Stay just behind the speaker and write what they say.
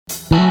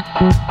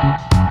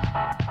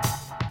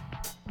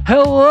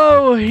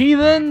Hello,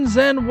 heathens,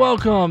 and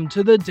welcome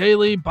to the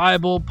Daily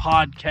Bible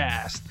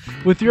Podcast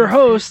with your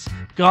hosts,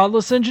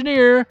 Godless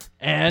Engineer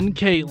and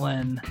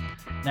Caitlin.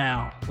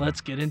 Now, let's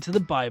get into the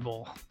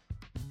Bible.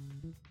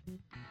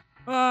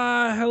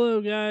 Hello,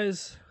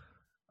 guys.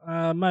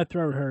 My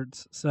throat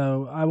hurts,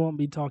 so I won't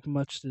be talking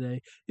much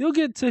today. You'll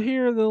get to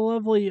hear the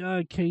lovely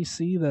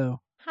KC,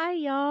 though. Hi,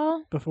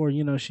 y'all. Before,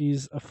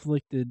 she's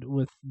afflicted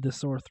with the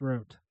sore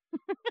throat.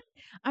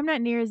 I'm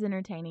not near as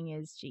entertaining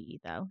as GE,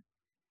 though.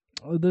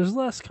 There's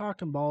less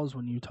cock and balls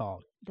when you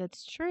talk.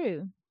 That's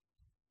true.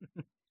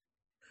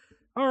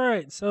 All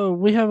right, so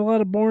we have a lot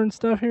of boring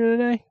stuff here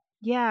today.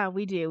 Yeah,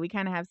 we do. We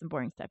kind of have some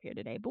boring stuff here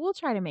today, but we'll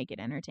try to make it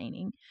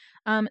entertaining.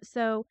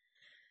 So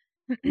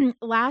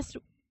last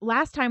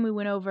time we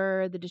went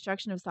over the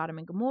destruction of Sodom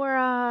and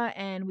Gomorrah,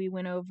 and we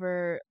went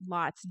over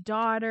Lot's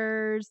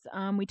daughters.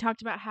 We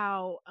talked about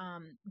how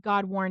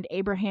God warned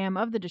Abraham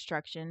of the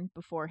destruction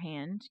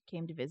beforehand,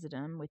 came to visit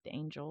him with the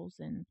angels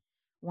and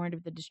warned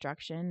of the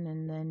destruction.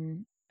 And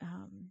then,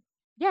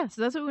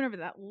 so that's what we went over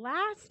that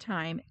last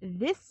time.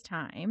 This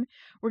time,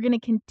 we're going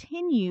to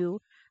continue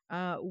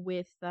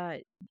with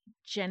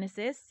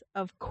Genesis,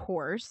 of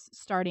course,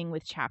 starting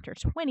with chapter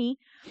 20.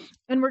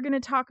 And we're going to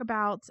talk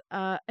about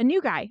a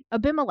new guy,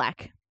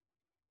 Abimelech.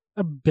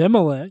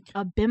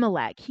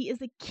 Abimelech. He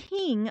is a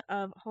king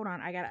of. Hold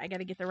on, I got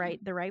to get the right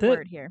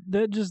word here.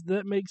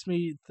 That makes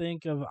me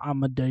think of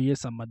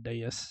Amadeus.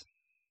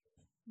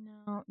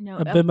 No.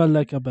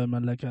 Abimelech. No,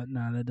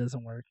 that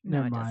doesn't work.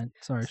 No, Never mind.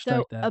 Sorry, So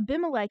strike that.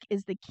 Abimelech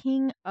is the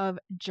king of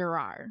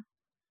Gerar.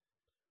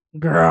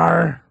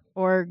 Gerar.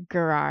 Or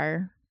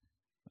Gerar.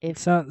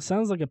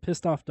 Sounds like a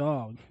pissed off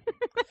dog.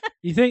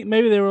 You think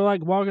maybe they were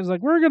like walking,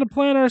 like, we're gonna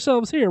plant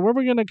ourselves here. What are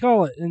we gonna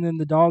call it? And then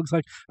the dog's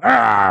like,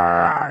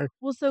 "Arr!"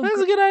 Well, so that's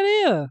a good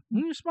idea.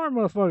 You're a smart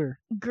motherfucker.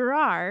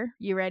 Gerar,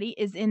 you ready?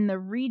 Is in the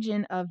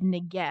region of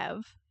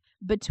Negev,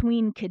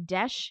 between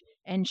Kadesh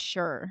and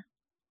Shur.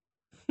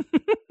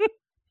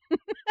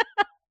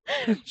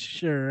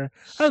 Sure.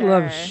 I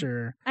love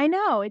Shur. I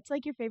know, it's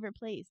like your favorite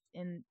place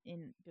in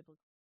biblical.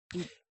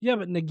 Yeah,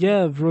 but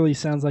Negev really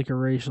sounds like a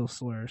racial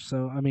slur.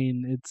 So I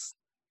mean, it's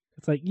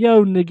like,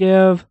 yo,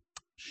 Negev.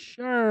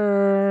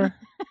 Sure.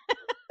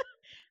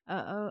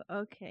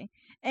 Okay.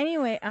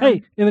 Anyway,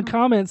 hey, in the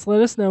comments, let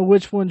us know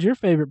which one's your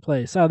favorite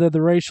place, either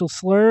the racial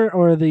slur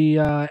or the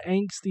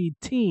angsty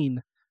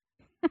teen.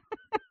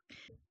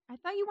 I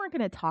thought you weren't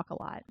going to talk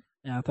a lot.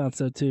 Yeah, I thought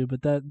so too,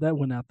 but that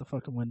went out the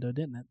fucking window,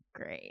 didn't it?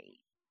 Great.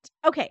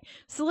 Okay,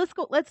 so let's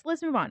go. Let's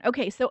move on.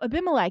 Okay, so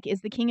Abimelech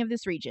is the king of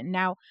this region.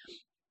 Now,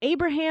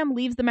 Abraham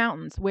leaves the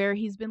mountains where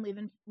he's been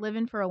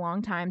living for a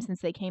long time since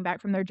they came back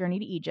from their journey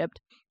to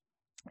Egypt,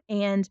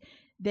 and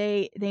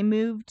they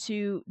moved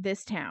to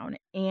this town.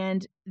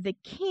 And the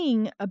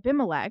king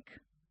Abimelech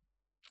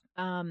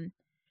sends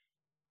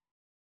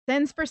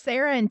for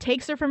Sarah and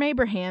takes her from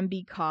Abraham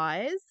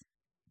because.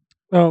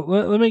 Oh,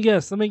 let me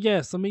guess. Let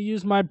me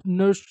use my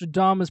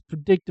Nostradamus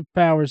predictive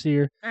powers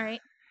here. All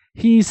right.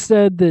 He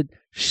said that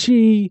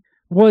she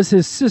was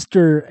his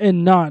sister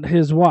and not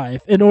his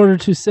wife in order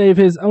to save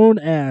his own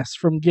ass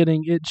from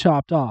getting it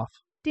chopped off.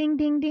 Ding,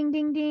 ding, ding,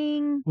 ding,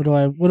 ding. What do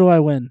I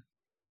win?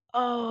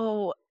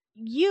 Oh,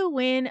 you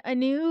win a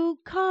new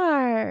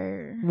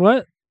car.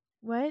 What?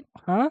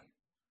 Huh?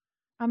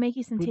 I'll make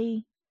you some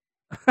tea.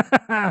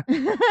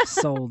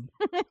 Sold.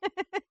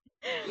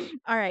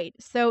 All right.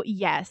 So,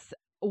 yes,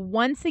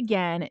 once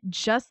again,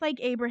 just like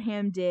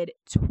Abraham did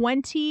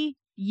 20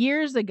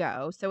 years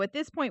ago. So at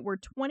this point, we're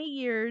 20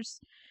 years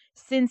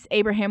since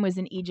Abraham was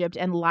in Egypt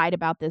and lied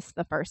about this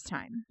the first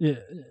time. Yeah.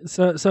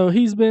 So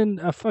he's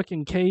been a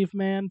fucking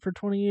caveman for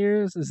 20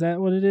 years? Is that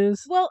what it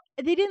is? Well,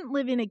 they didn't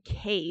live in a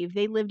cave.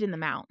 They lived in the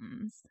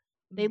mountains.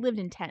 They lived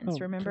in tents,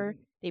 remember?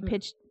 They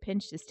pinched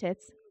his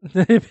tits.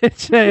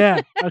 Yeah.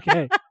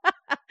 Okay.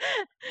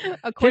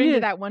 According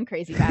to that one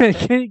crazy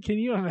bastard. Can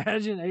you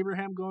imagine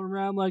Abraham going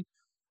around like,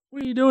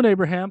 what are you doing,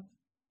 Abraham?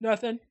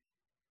 Nothing.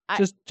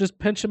 Just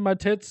pinching my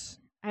tits.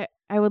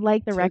 I would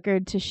like the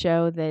record to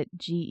show that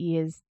GE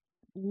is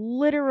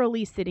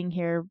literally sitting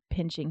here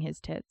pinching his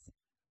tits.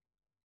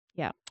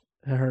 Yeah.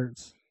 It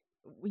hurts.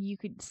 You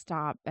could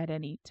stop at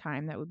any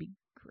time. That would be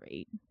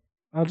great.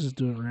 I'll just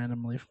do it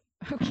randomly.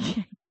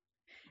 Okay.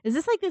 Is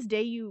this like this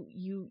day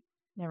you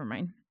never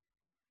mind.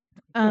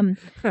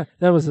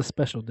 That was a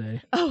special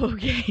day. Oh,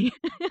 okay.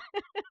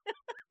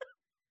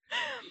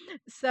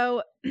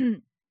 So,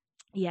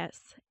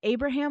 yes,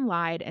 Abraham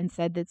lied and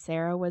said that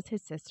Sarah was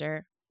his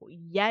sister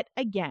yet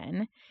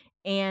again.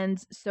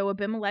 And so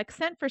Abimelech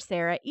sent for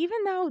Sarah, even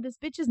though this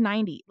bitch is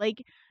 90.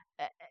 Like,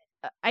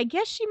 I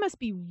guess she must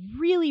be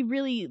really,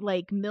 really,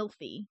 like,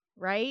 milfy,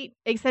 right?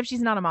 Except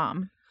she's not a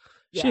mom.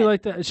 She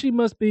like that. She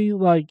must be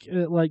like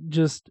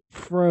just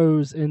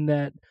froze in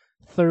that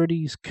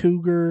 30s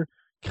cougar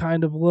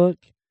kind of look.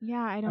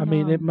 Yeah, I don't know.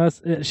 I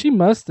mean, she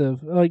must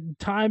have, like,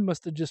 time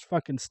must have just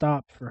fucking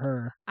stopped for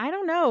her. I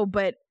don't know,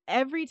 but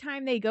every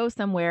time they go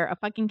somewhere, a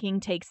fucking king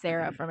takes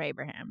Sarah from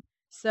Abraham.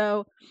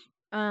 So,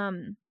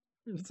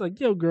 It's like,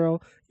 yo,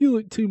 girl, you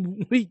look too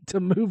weak to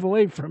move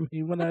away from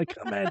me when I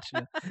come at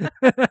you.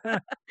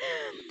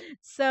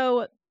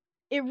 So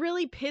it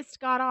really pissed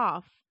God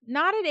off.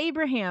 Not at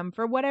Abraham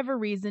for whatever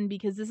reason,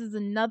 because this is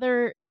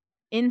another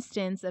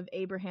instance of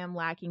Abraham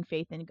lacking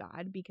faith in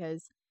God,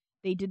 because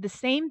they did the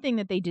same thing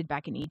that they did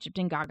back in Egypt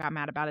and God got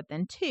mad about it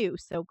then too.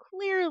 So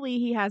clearly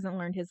he hasn't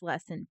learned his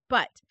lesson.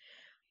 But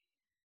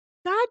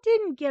God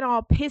didn't get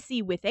all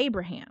pissy with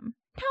Abraham.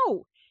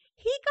 No,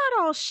 he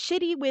got all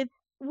shitty with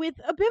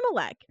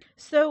Abimelech.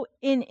 So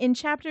in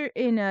chapter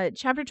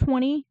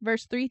 20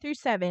 verse 3 through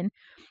 7,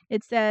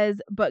 it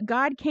says, "But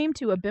God came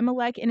to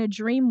Abimelech in a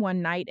dream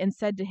one night and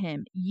said to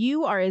him,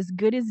 'You are as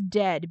good as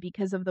dead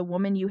because of the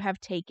woman you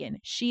have taken.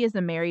 She is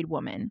a married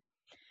woman.'"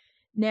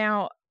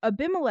 Now,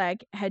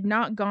 Abimelech had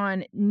not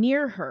gone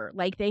near her,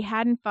 like they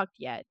hadn't fucked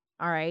yet.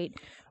 All right.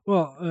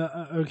 Well,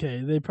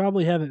 okay, they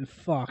probably haven't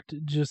fucked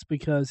just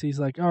because he's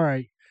like, all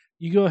right,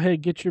 you go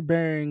ahead, get your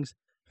bearings,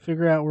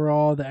 figure out where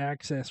all the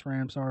access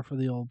ramps are for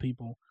the old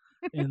people,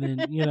 and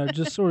then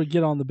just sort of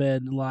get on the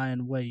bed and lie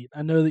and wait.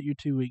 I know that you're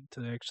too weak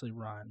to actually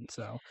run,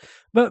 so,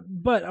 but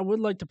I would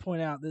like to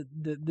point out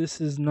that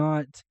this is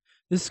not.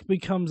 This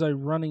becomes a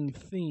running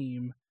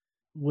theme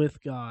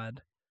with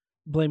God,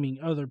 blaming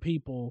other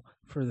people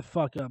for the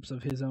fuck ups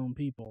of His own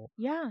people.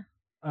 Yeah.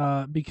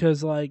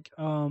 Because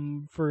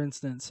for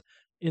instance,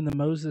 in the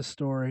Moses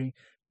story,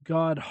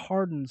 God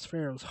hardens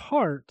Pharaoh's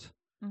heart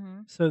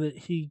so that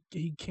he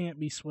can't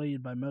be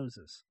swayed by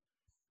Moses.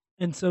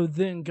 And so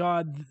then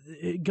God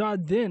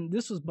then,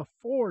 this was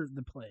before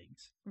the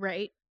plagues.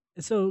 Right.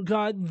 And so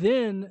God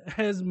then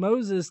has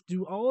Moses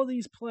do all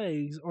these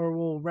plagues, or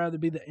will rather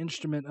be the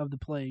instrument of the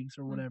plagues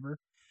or whatever,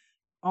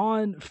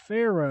 on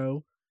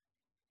Pharaoh,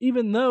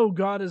 even though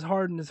God has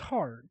hardened his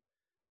heart.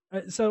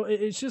 So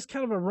it's just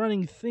kind of a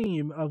running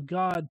theme of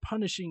God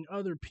punishing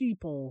other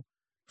people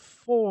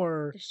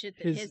for The shit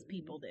that his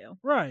people do.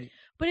 Right.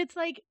 But it's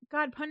like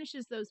God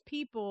punishes those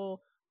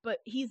people, but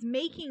he's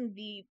making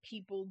the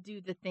people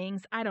do the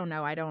things. I don't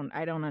know. I don't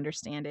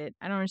understand it.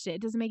 I don't understand.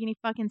 It doesn't make any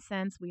fucking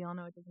sense. We all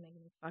know it doesn't make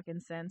any fucking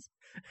sense.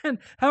 And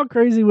how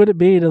crazy would it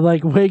be to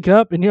like wake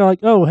up and you're like,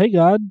 "Oh, hey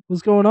God,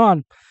 what's going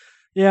on?"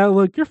 "Yeah,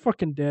 look, you're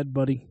fucking dead,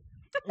 buddy."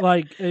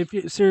 Like, if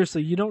you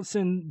seriously, you don't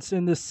send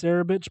this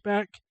Sarah bitch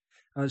back.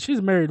 She's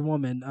a married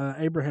woman.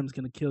 Abraham's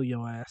gonna kill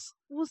your ass.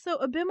 Well, so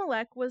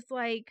Abimelech was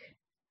like,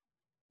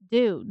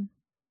 "Dude,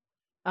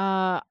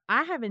 I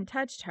haven't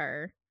touched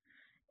her."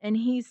 And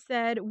he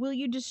said, "Will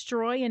you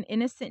destroy an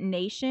innocent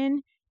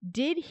nation?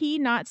 Did he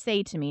not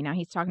say to me," now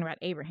he's talking about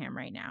Abraham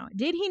right now,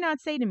 "did he not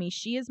say to me,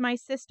 'She is my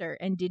sister'?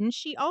 And didn't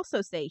she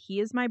also say,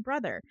 'He is my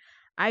brother'?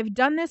 I've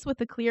done this with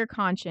a clear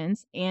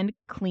conscience and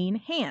clean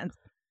hands."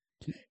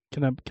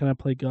 Can I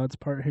play God's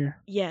part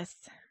here?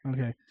 Yes.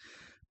 Okay.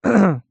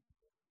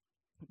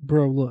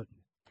 Bro, look.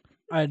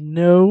 I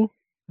know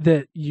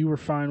that you were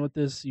fine with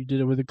this. You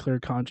did it with a clear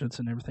conscience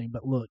and everything.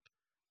 But look,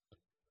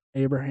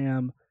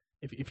 Abraham,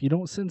 if you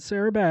don't send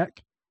Sarah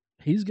back,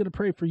 he's going to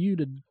pray for you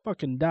to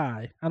fucking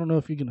die. I don't know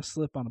if you're going to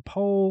slip on a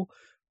pole.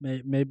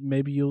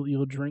 Maybe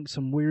you'll drink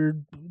some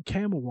weird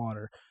camel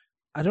water.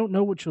 I don't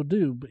know what you'll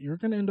do, but you're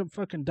going to end up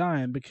fucking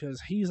dying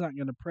because he's not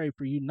going to pray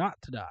for you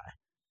not to die.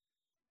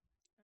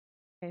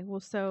 Okay,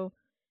 well, so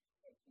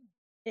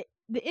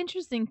the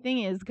interesting thing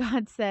is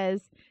God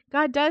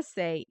does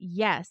say,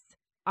 "Yes,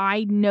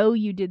 I know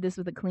you did this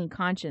with a clean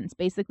conscience."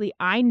 Basically,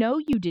 I know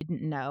you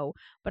didn't know,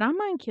 but I'm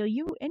going to kill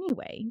you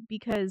anyway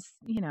because,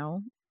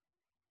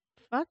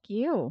 fuck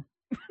you.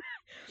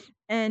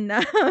 And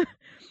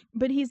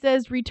but he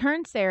says,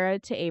 "Return Sarah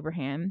to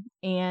Abraham,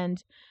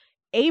 and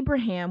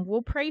Abraham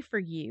will pray for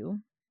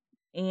you,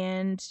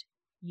 and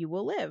you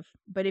will live.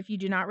 But if you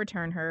do not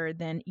return her,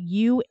 then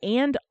you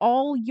and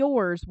all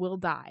yours will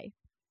die."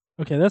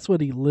 Okay, that's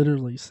what he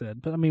literally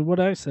said. But I mean, what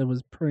I said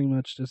was pretty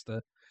much just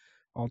a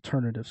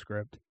alternative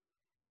script.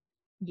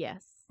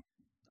 Yes.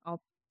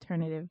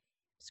 Alternative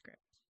script.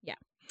 Yeah.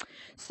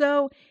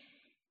 So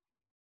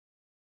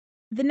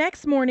the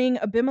next morning,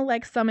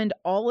 Abimelech summoned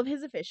all of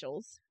his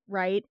officials,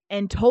 right,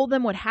 and told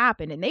them what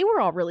happened. And they were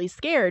all really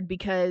scared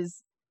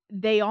because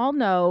they all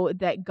know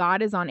that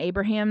God is on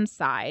Abraham's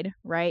side,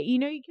 right? You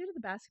go to the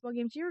basketball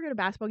games. You ever go to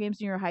basketball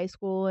games in your high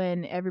school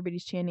and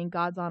everybody's chanting,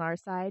 "God's on our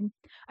side"?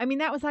 I mean,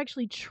 that was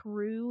actually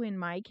true in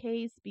my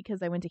case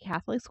because I went to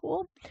Catholic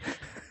school.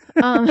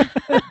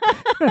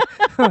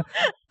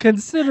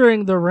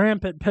 Considering the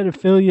rampant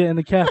pedophilia in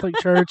the Catholic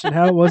Church and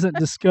how it wasn't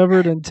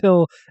discovered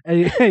until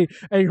a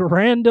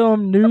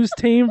random news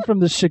team from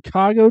the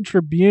Chicago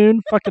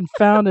Tribune fucking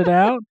found it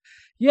out,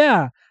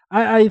 yeah,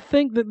 I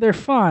think that they're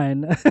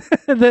fine.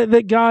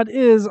 that God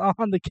is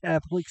on the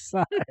Catholic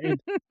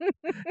side.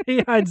 He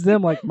hides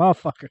them like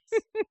motherfuckers.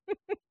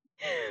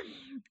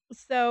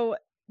 So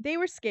they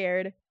were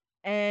scared,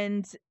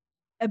 and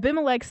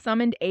Abimelech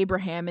summoned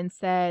Abraham and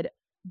said,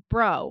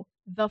 "Bro,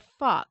 the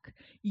fuck?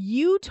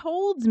 You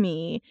told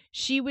me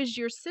she was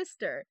your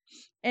sister."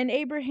 And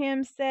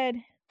Abraham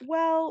said,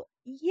 "Well,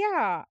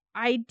 yeah,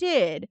 I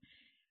did."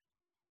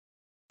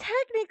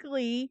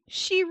 technically,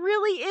 she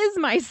really is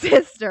my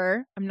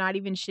sister. I'm not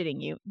even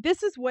shitting you.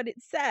 This is what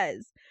it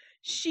says.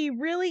 She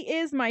really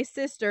is my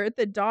sister,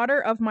 the daughter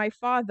of my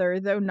father,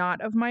 though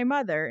not of my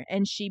mother,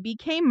 and she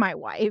became my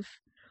wife.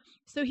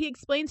 So he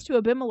explains to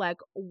Abimelech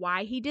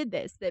why he did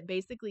this, that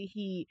basically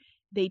he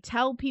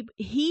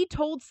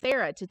told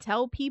Sarah to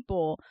tell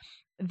people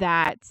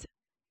that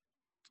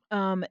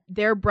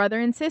their brother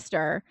and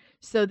sister,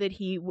 so that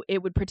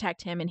it would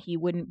protect him and he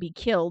wouldn't be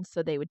killed,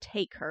 so they would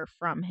take her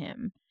from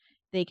him.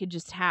 They could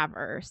just have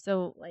her.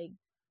 So like,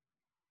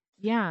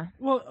 yeah.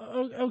 Well,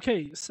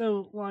 okay,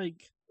 so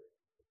like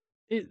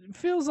it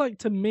feels like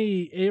to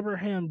me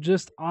Abraham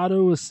just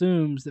auto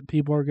assumes that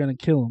people are going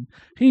to kill him.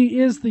 He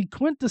is the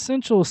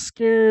quintessential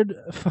scared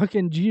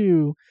fucking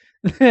Jew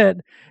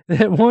that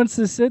wants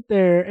to sit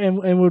there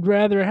and would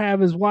rather have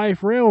his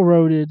wife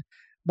railroaded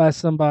by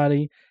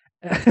somebody.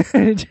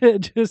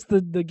 Just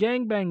the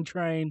gangbang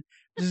train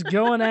just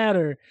going at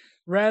her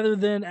rather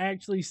than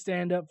actually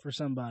stand up for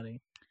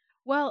somebody.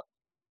 Well,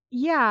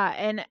 yeah,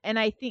 and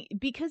I think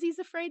because he's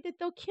afraid that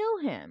they'll kill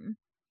him.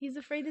 He's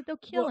afraid that they'll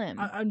kill him.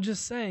 I'm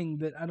just saying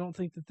that I don't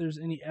think that there's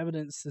any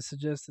evidence to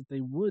suggest that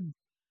they would.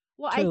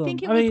 Well, I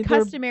think it was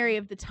customary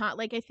of the time.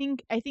 Like I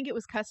think it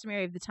was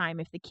customary of the time.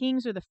 If the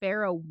kings or the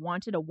pharaoh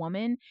wanted a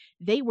woman,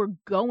 they were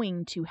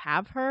going to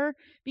have her,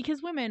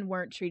 because women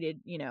weren't treated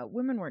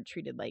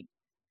like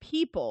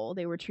people.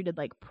 They were treated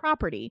like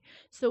property.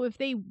 So if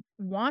they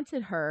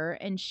wanted her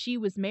and she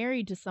was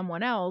married to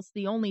someone else,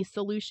 the only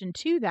solution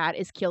to that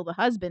is kill the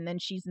husband. Then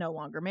she's no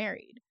longer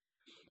married.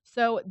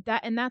 So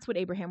that's what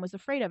Abraham was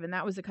afraid of, and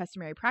that was a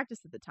customary practice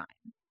at the time.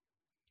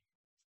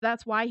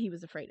 That's why he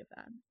was afraid of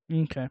that.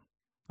 Okay.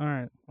 All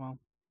right. Well,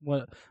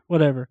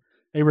 whatever.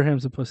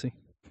 Abraham's a pussy.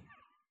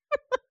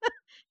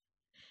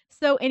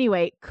 So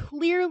anyway,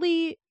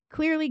 clearly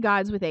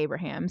God's with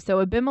Abraham.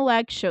 So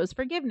Abimelech shows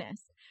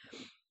forgiveness.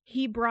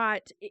 He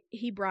brought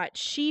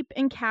sheep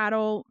and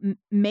cattle,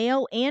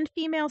 male and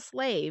female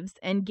slaves,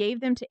 and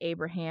gave them to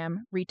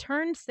Abraham,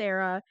 returned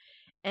Sarah,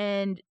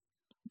 and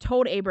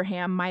told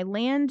Abraham, "My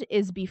land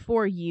is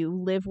before you,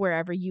 live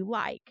wherever you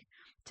like."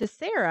 To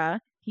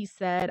Sarah, he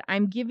said,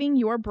 "I'm giving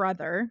your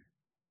brother,"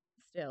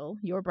 still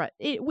your brother,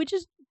 which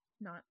is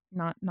not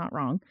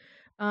wrong,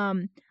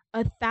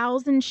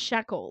 1,000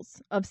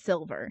 shekels of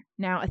silver.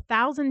 Now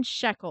 1,000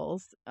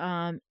 shekels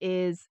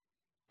is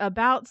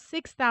about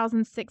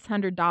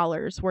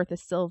 $6,600 worth of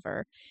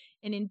silver,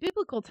 and in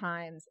biblical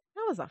times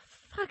that was a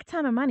fuck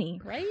ton of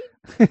money, right?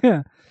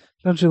 Yeah.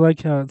 Don't you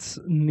like how it's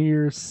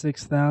near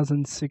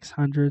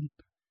 6,600?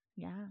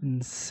 Yeah.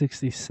 And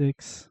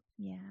 66.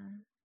 Yeah.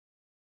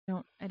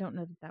 I don't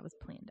know that was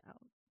planned out.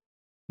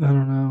 I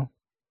don't know.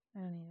 I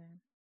don't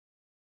either.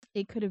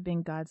 It could have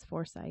been God's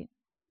foresight.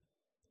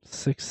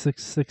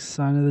 666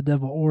 sign of the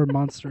devil or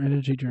Monster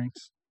energy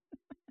drinks.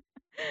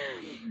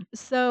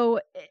 So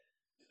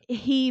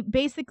he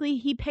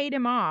paid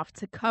him off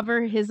to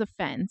cover his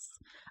offense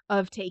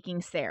of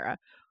taking Sarah,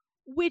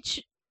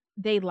 which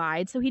they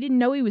lied, so he didn't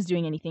know he was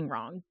doing anything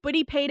wrong, but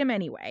he paid him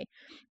anyway.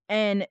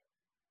 And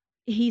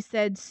he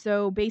said,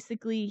 so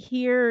basically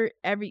here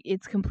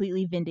it's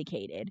completely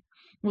vindicated.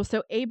 Well,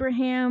 so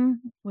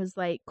Abraham was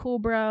like, cool,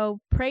 bro,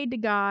 prayed to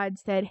God,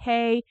 said,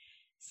 hey,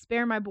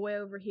 spare my boy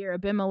over here,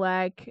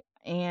 Abimelech,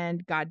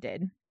 and God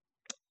did.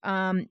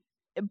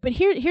 But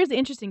here's the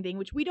interesting thing,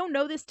 which we don't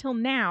know this till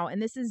now,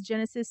 and this is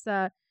Genesis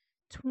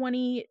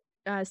 20,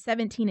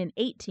 17 and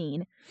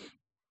 18.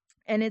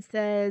 And it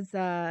says,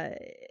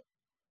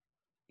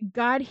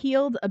 God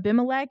healed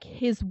Abimelech,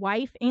 his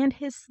wife, and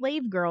his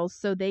slave girls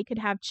so they could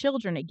have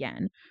children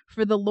again.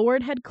 For the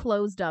Lord had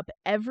closed up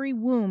every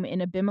womb in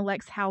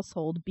Abimelech's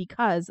household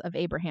because of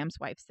Abraham's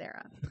wife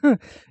Sarah.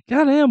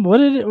 Goddamn, what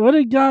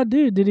did God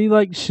do? Did he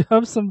like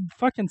shove some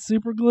fucking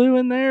super glue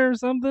in there or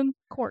something?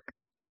 Cork.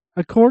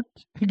 A cork?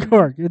 A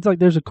cork. It's like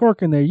there's a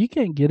cork in there. You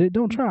can't get it.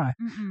 Don't try.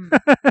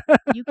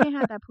 You can't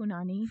have that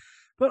punani.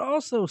 But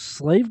also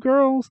slave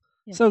girls.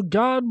 Yes. So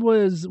God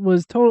was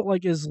told,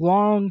 like, as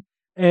long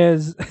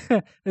as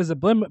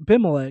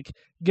Abimelech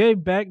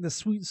gave back the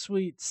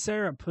sweet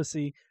Sarah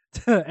pussy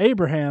to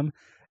Abraham,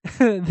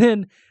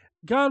 then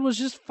God was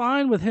just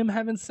fine with him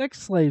having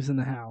sex slaves in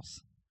the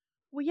house.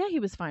 Well, yeah, he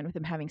was fine with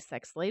him having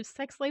sex slaves.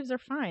 Sex slaves are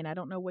fine. I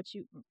don't know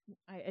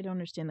I don't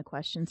understand the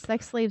question.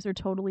 Sex slaves are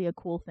totally a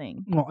cool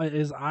thing. Well,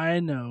 as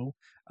I know,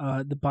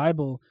 the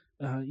Bible,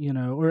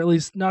 or at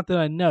least not that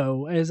I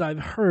know, as I've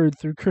heard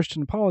through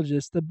Christian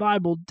apologists, the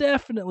Bible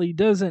definitely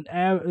doesn't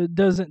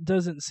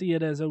see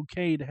it as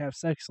okay to have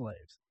sex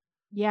slaves.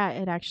 Yeah,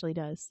 it actually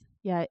does.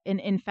 Yeah, and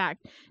in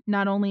fact,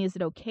 not only is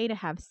it okay to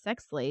have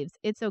sex slaves,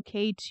 it's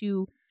okay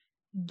to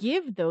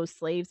give those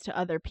slaves to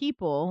other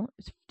people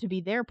to be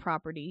their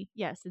property.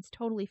 Yes, it's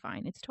totally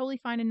fine. It's totally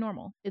fine and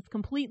normal. It's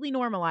completely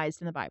normalized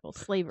in the Bible,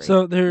 slavery.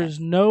 So there's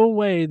no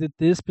way that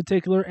this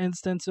particular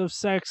instance of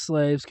sex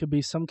slaves could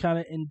be some kind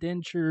of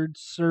indentured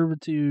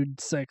servitude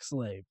sex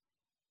slave.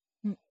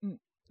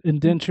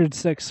 Indentured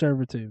sex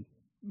servitude.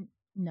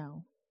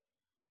 No.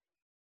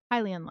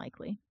 Highly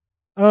unlikely.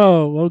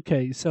 Oh,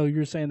 okay. So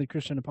you're saying the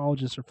Christian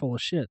apologists are full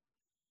of shit.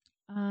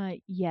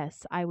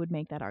 Yes, I would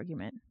make that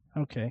argument.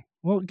 Okay.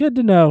 Well, good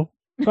to know.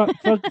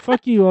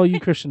 Fuck you, all you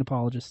Christian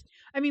apologists.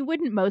 I mean,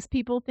 wouldn't most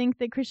people think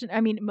that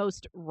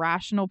most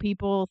rational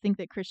people think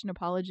that Christian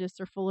apologists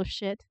are full of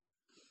shit?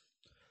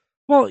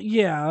 Well,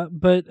 yeah,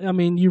 but I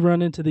mean, you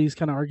run into these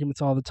kind of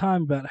arguments all the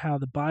time about how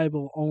the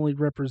Bible only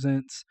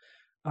represents,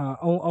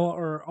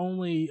 or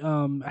only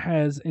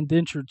has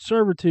indentured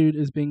servitude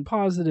as being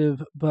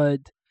positive,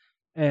 but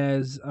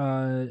as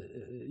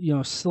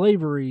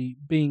slavery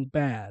being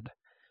bad.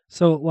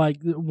 So, like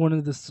one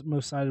of the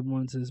most cited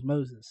ones is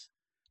Moses.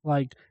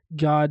 Like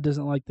God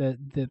doesn't like that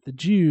the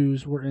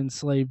Jews were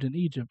enslaved in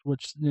Egypt,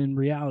 which in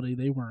reality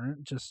they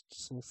weren't. Just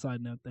a little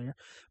side note there,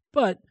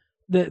 but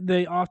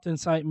they often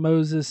cite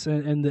Moses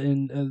and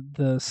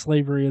the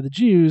slavery of the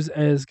Jews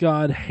as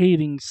God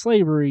hating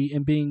slavery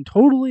and being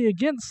totally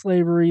against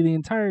slavery the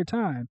entire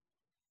time.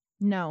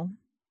 No.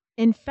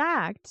 In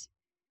fact,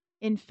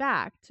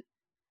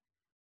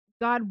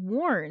 God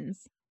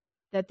warns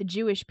that the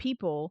Jewish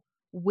people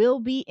will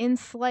be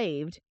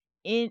enslaved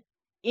in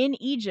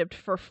Egypt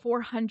for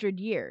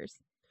 400 years.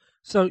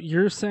 So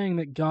you're saying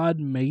that God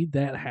made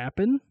that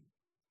happen?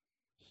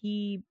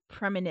 He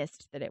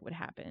premonized that it would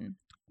happen.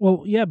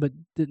 Well, yeah, but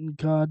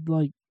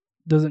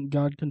doesn't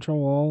God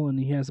control all and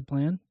he has a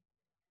plan?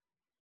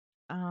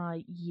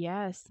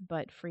 Yes,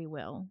 but free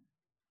will.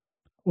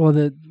 Well,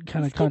 that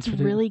kind This of gets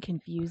contradicts. really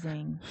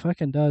confusing.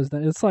 Fucking does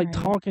that. It's like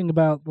Right. talking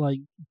about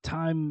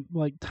time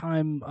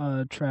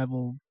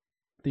travel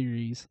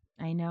theories.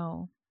 I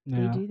know.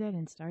 Yeah. They do that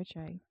in Star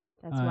Trek.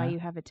 That's why you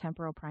have a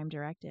temporal prime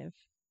directive.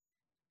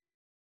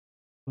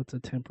 What's a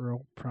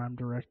temporal prime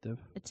directive?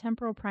 A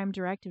temporal prime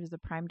directive is a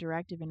prime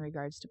directive in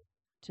regards to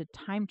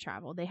time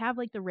travel. They have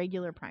like the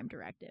regular prime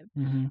directive,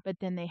 but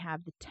then they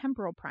have the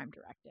temporal prime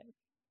directive.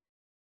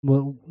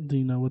 Well, do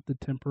you know what the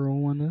temporal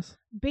one is?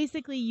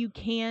 Basically, you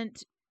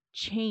can't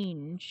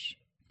change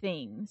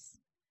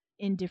things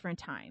in different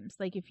times.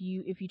 Like if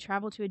you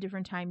travel to a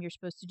different time, you're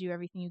supposed to do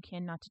everything you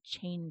can not to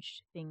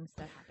change things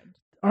that happened.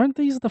 Aren't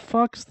these the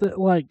fucks that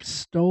like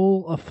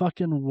stole a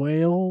fucking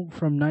whale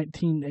from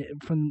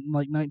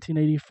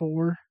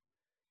 1984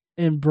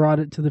 and brought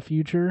it to the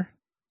future?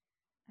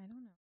 I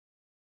don't know.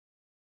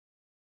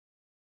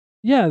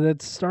 Yeah,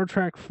 that's Star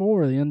Trek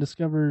 4, the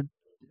undiscovered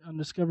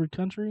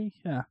country.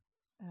 Yeah.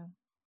 Oh.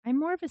 I'm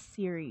more of a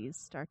series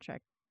Star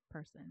Trek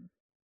person.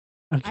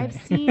 Okay.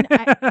 I've seen.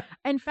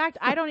 In fact,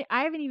 I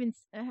haven't even.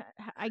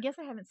 I guess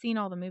I haven't seen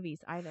all the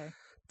movies either.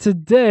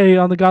 Today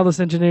on the Godless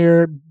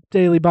Engineer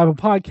Daily Bible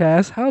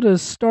Podcast, how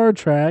does Star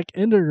Trek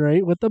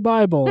integrate with the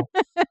Bible?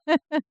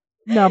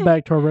 Now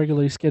back to our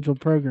regularly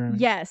scheduled programming.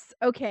 Yes.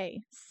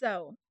 Okay.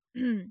 So,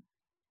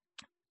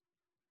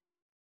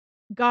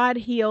 God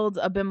healed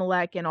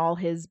Abimelech and all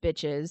his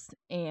bitches,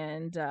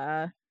 and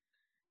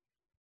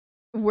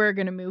we're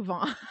gonna move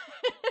on.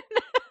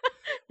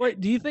 Wait,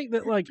 do you think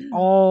that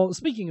all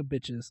speaking of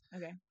bitches?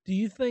 Okay. Do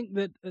you think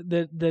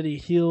that he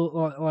healed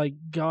like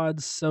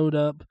God sewed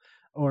up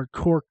or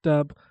corked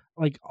up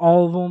like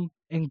all of them,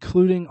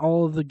 including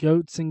all of the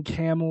goats and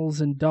camels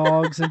and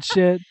dogs and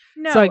shit?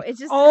 No, it's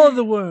just all of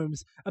the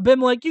wombs.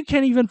 Abimelech, you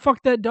can't even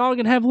fuck that dog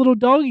and have little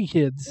doggy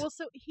kids. Well,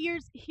 so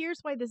here's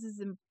why this is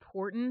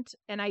important,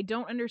 and I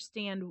don't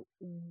understand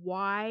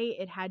why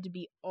it had to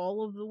be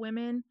all of the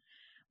women,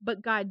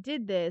 but God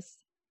did this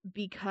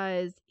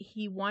because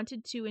he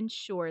wanted to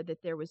ensure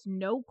that there was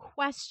no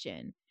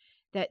question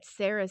that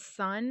Sarah's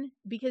son,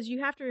 because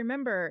you have to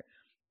remember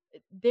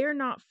they're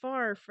not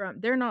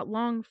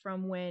long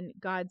from when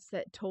God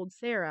told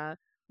Sarah,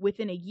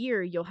 within a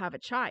year you'll have a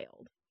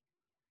child.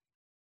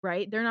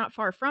 Right? They're not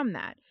far from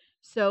that.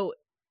 So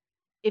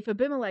if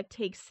Abimelech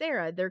takes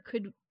Sarah, there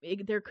could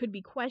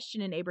be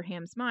question in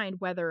Abraham's mind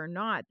whether or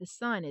not the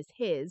son is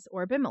his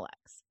or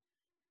Abimelech's.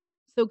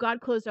 So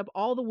God closed up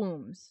all the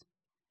wombs.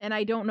 And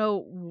I don't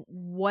know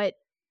what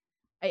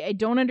I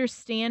don't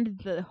understand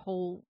the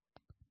whole.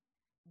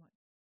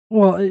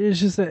 Well,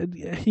 it's just that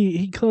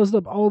he closed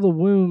up all the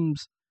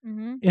wombs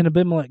in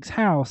Abimelech's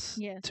house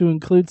to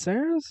include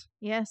Sarah's?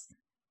 Yes.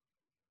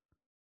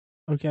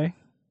 Okay.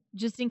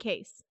 Just in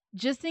case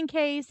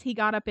he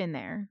got up in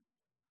there.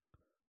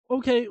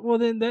 Okay, well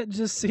then that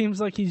just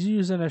seems like he's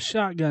using a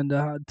shotgun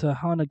to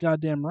hunt a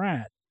goddamn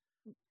rat.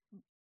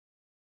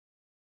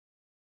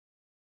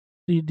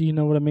 Do you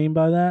know what I mean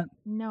by that?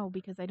 No,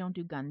 because I don't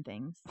do gun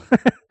things.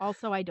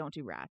 Also, I don't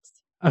do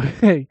rats.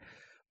 Okay.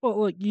 Well,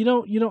 look, you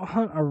don't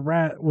hunt a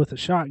rat with a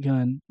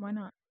shotgun. Why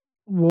not?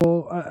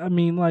 Well, I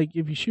mean, like,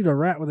 if you shoot a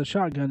rat with a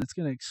shotgun, it's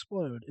going to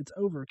explode. It's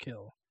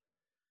overkill.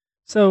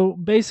 So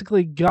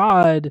basically,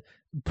 God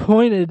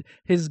pointed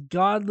his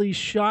godly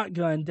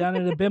shotgun down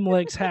at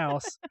Abimelech's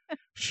house,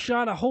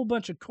 shot a whole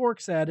bunch of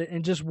corks at it,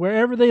 and just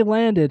wherever they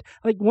landed,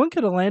 like one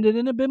could have landed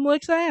in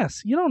Abimelech's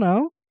ass. You don't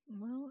know.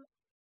 Well,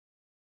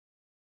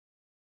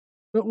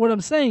 but what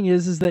I'm saying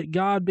is that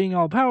God, being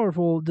all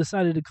powerful,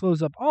 decided to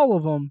close up all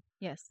of them.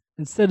 Yes.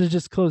 Instead of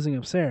just closing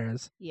up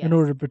Sarah's in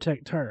order to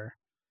protect her.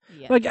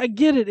 Yes. Like, I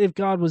get it if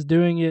God was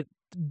doing it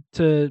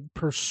to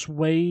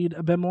persuade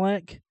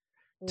Abimelech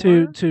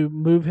to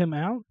move him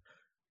out.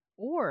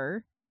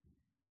 Or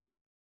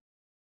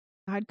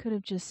God could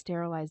have just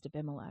sterilized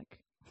Abimelech.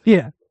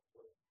 Yeah,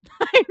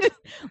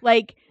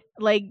 like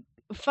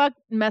fuck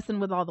messing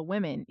with all the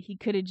women. He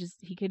could have just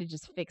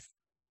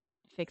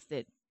fixed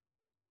it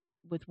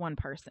with one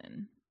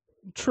person.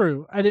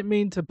 true. I didn't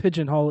mean to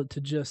pigeonhole it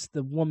to just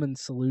the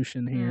woman's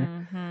solution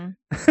here.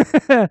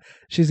 Mm-hmm.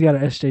 She's got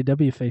an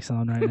SJW face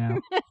on right now.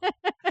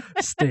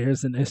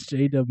 Stares and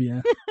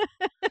SJW.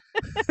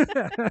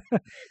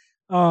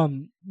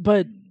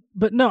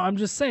 But no, I'm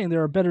just saying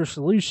there are better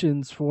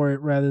solutions for it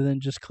rather than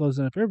just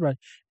closing up everybody.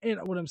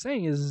 And what I'm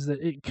saying is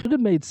that it could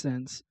have made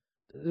sense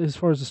as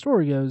far as the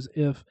story goes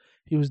if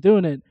he was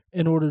doing it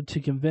in order to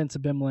convince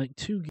Abimelech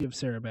to give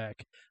Sarah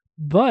back.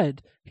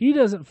 But he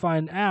doesn't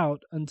find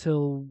out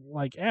until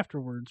like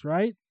afterwards,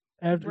 right?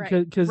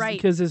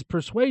 Because his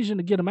persuasion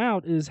to get him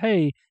out is,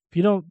 hey, if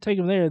you don't take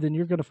him there, then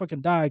you're gonna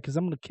fucking die because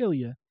I'm gonna kill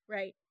you.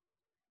 Right.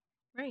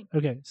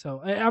 Okay,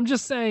 so I'm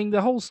just saying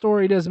the whole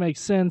story doesn't make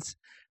sense.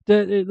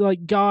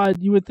 Like God,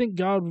 you would think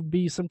God would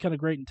be some kind of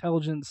great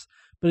intelligence,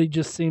 but he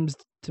just seems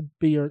to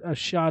be a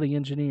shoddy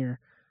engineer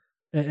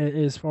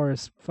as far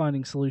as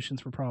finding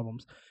solutions for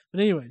problems. But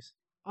anyways,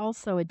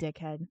 Also a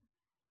dickhead.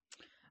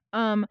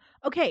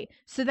 Okay,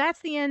 so that's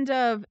the end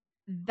of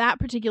that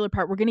particular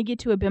part. We're going to get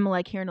to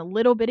Abimelech here in a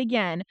little bit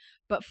again,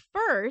 but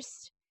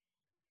first,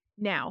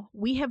 now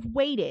we have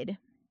waited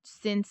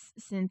since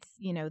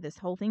this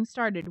whole thing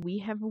started. We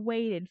have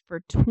waited for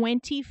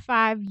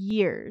 25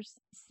 years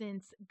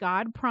since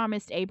God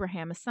promised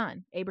Abraham a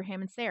son,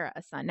 Abraham and Sarah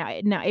a son.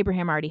 Now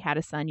Abraham already had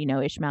a son,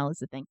 Ishmael is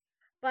the thing.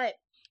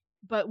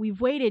 But we've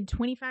waited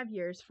 25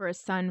 years for a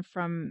son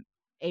from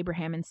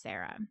Abraham and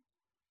Sarah.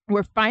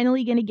 We're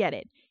finally going to get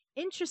it.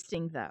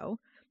 Interesting, though,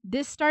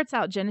 this starts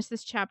out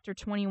Genesis chapter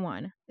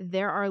 21.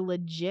 There are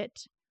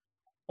legit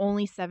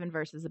only 7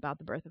 verses about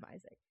the birth of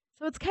Isaac.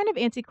 So it's kind of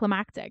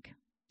anticlimactic,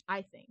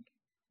 I think.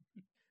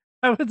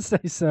 I would say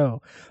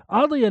so.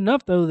 Oddly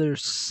enough, though,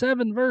 there's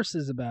 7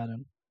 verses about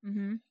him.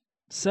 Mm-hmm.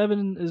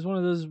 7 is one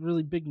of those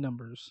really big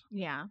numbers.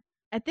 Yeah.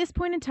 At this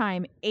point in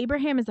time,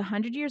 Abraham is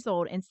 100 years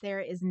old and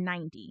Sarah is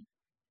 90.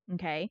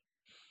 Okay.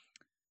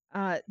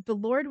 The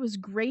Lord was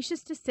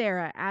gracious to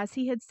Sarah as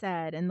he had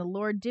said, and the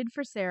Lord did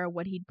for Sarah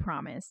what he'd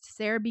promised.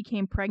 Sarah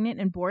became pregnant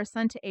and bore a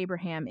son to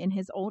Abraham in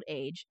his old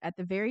age at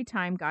the very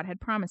time God had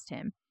promised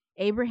him.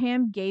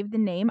 Abraham gave the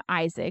name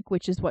Isaac,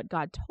 which is what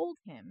God told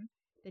him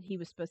that he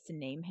was supposed to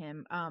name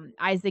him.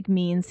 Isaac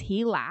means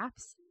he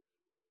laughs.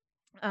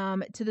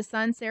 To the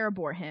son Sarah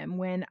bore him.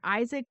 When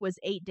Isaac was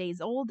 8 days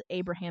old,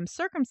 Abraham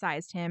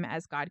circumcised him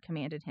as God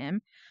commanded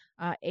him.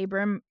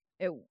 Abraham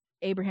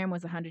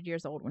was 100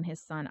 years old when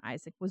his son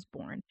Isaac was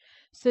born.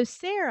 So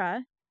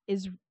Sarah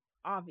is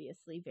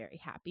obviously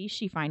very happy.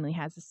 She finally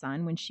has a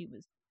son when she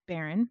was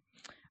barren.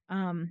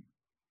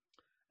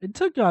 It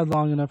took God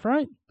long enough,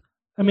 right?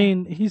 I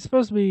mean, he's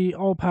supposed to be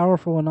all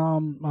powerful and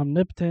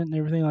omnipotent and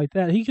everything like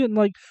that. He couldn't,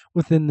 like,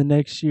 within the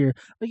next year.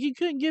 Like, you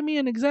couldn't give me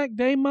an exact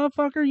day,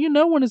 motherfucker. You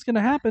know when it's going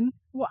to happen.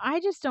 Well,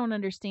 I just don't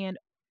understand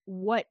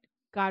what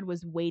God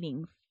was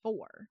waiting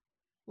for.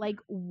 Like,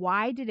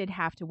 why did it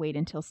have to wait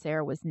until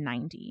Sarah was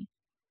 90?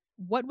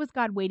 What was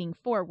God waiting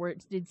for?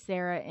 Did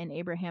Sarah and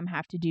Abraham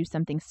have to do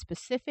something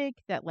specific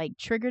that like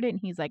triggered it? And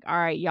he's like, all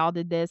right, y'all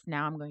did this.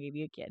 Now I'm going to give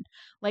you a kid.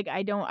 Like,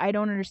 I don't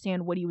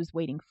understand what he was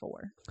waiting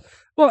for.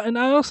 Well, and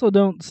I also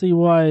don't see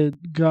why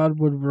God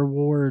would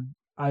reward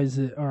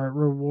Isaac or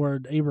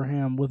reward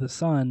Abraham with a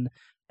son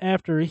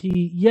after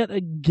he yet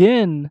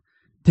again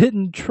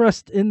didn't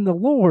trust in the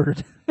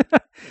Lord.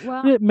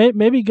 Well,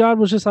 maybe God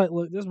was just like,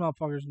 look, this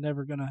motherfucker's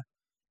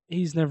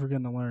he's never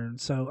gonna learn.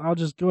 So I'll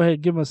just go ahead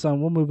and give him a son.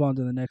 We'll move on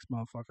to the next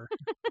motherfucker.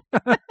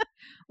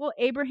 well,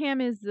 Abraham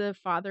is the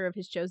father of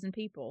his chosen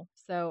people.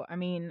 So I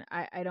mean,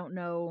 I don't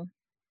know.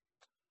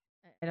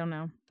 I don't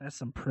know. That's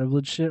some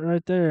privileged shit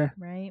right there.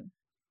 Right.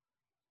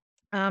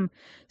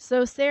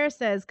 So Sarah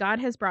says, God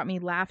has brought me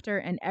laughter,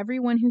 and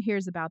everyone who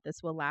hears about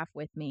this will laugh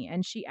with me.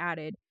 And she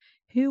added,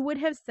 who would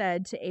have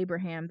said to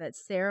Abraham that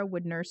Sarah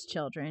would nurse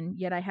children,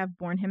 yet I have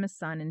borne him a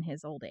son in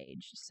his old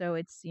age. So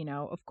it's,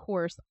 of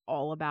course,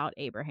 all about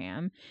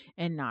Abraham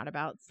and not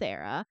about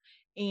Sarah.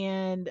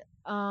 And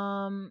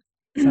sounds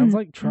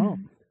like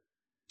Trump.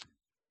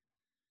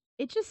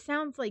 It just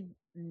sounds like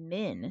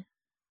men.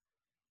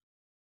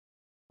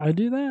 I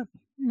do that?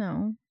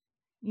 No,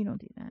 you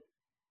don't do that.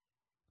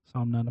 So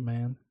I'm not a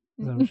man.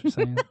 Is that what you're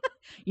saying?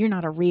 You're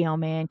not a real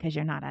man because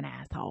you're not an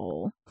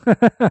asshole.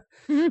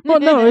 Well,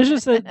 no, it's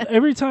just that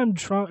every time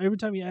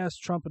you ask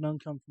Trump an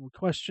uncomfortable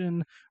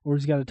question or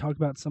he's got to talk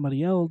about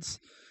somebody else,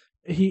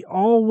 he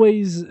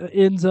always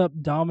ends up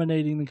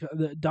dominating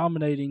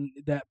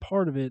that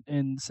part of it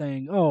and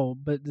saying, "Oh,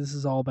 but this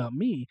is all about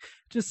me."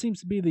 It just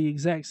seems to be the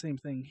exact same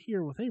thing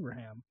here with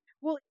Abraham.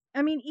 Well,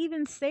 I mean,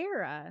 even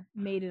Sarah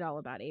made it all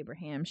about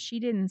Abraham. She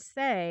didn't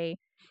say,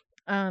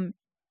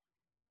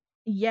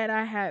 yet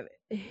I have,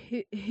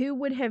 who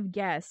would have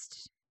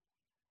guessed,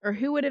 or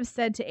who would have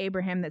said to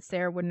Abraham that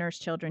Sarah would nurse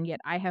children, yet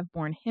I have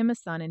borne him a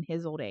son in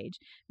his old age.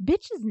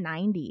 Bitch is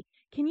 90.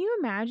 Can you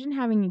imagine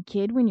having a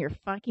kid when you're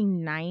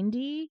fucking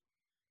 90?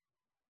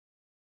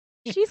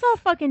 She's all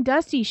fucking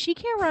dusty. She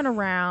can't run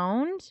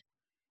around.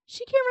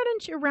 She can't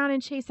run around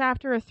and chase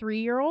after a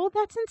 3-year-old.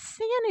 That's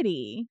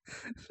insanity.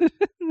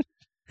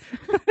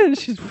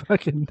 She's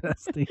fucking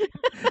dusty.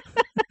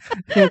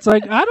 It's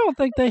like, I don't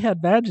think they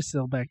had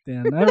Vagisil back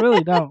then. I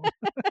really don't.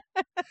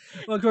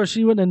 Well, of course,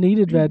 she wouldn't have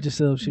needed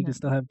Vagisil if she could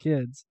still have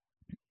kids.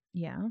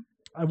 Yeah.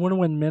 I wonder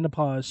when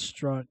menopause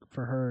struck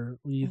for her.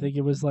 Do you think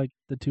it was like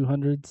the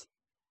 200s?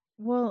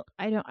 Well,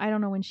 I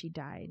don't know when she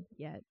died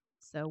yet.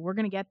 So we're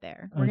going to get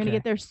there. We're going to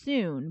get there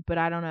soon, but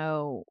I don't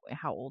know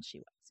how old she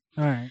was.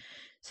 All right.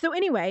 So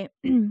anyway,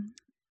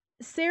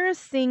 Sarah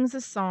sings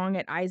a song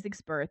at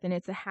Isaac's birth, and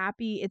it's a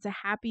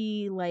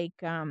happy like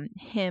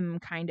hymn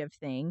kind of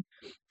thing.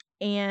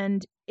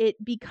 And it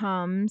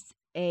becomes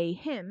a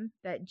hymn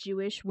that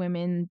Jewish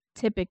women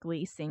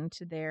typically sing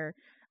to their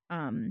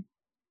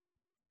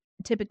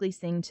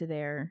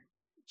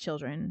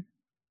children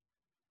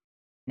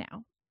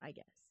now, I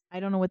guess. I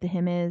don't know what the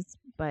hymn is,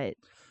 but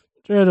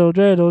Dreidel,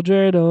 dreidel,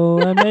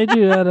 dreidel, I made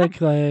you out of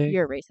clay.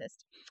 You're a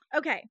racist.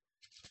 Okay.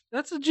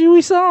 That's a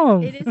Jewy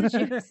song. It is a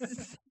Jewish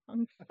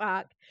song.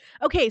 Fuck.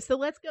 Okay, so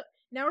let's go.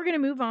 Now we're going to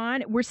move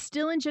on. We're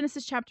still in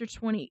Genesis chapter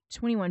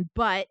 21,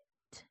 but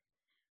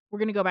we're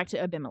going to go back to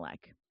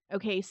Abimelech.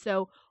 Okay,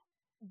 so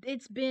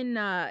it's been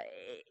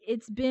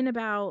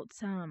about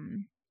I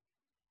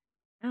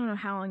don't know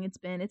how long it's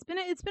been. It's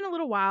been a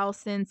little while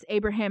since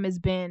Abraham has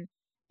been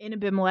in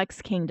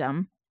Abimelech's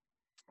kingdom,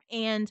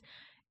 and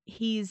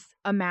he's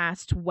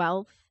amassed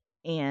wealth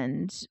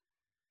and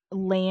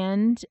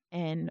land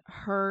and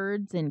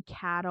herds and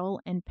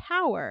cattle and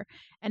power.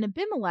 And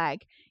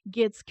Abimelech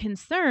gets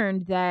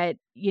concerned that,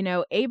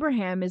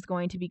 Abraham is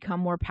going to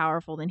become more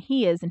powerful than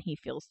he is, and he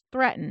feels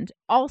threatened.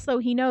 Also,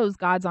 he knows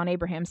God's on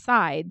Abraham's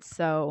side,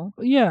 so...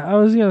 Yeah, I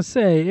was going to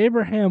say,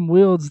 Abraham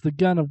wields the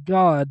gun of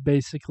God,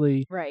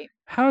 basically. Right.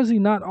 How is he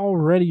not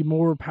already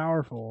more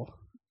powerful?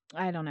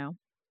 I don't know.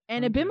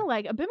 And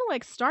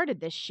Abimelech started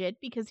this shit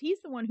because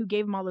he's the one who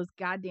gave him all those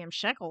goddamn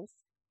shekels.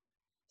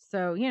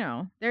 So,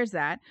 there's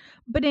that.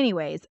 But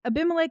anyways,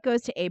 Abimelech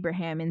goes to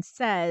Abraham and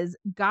says,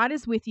 God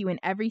is with you in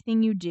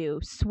everything you do.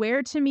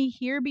 Swear to me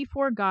here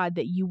before God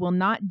that you will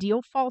not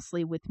deal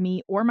falsely with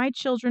me or my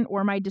children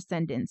or my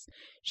descendants.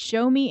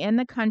 Show me in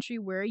the country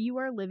where you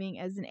are living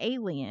as an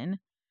alien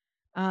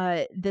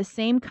the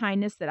same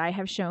kindness that I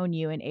have shown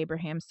you. And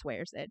Abraham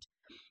swears it.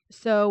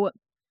 So...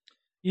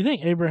 You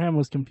think Abraham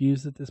was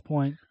confused at this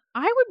point?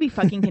 I would be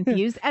fucking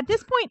confused. At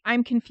this point,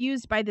 I'm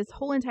confused by this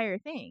whole entire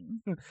thing.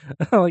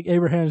 Like,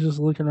 Abraham's just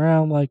looking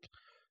around like,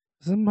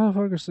 is this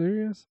motherfucker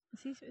serious?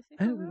 Is he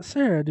Hey,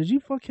 Sarah, did you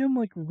fuck him,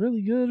 like,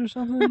 really good or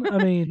something? I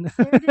mean...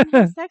 Sarah didn't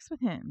have sex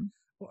with him.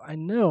 Well, I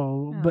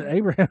know, but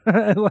Abraham,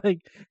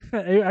 like,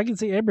 I can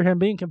see Abraham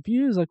being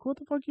confused. Like, what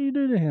the fuck did you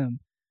do to him?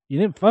 You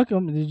didn't fuck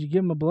him. Did you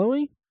give him a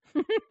blowy?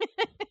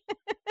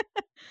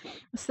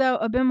 So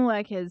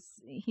Abimelech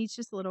he's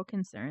just a little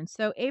concerned.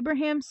 So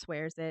Abraham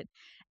swears it.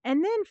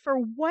 And then for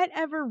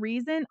whatever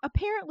reason,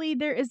 apparently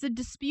there is a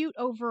dispute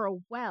over a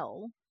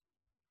well.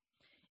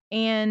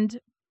 And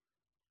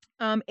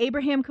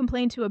Abraham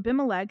complained to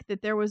Abimelech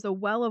that there was a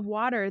well of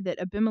water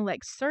that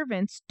Abimelech's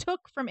servants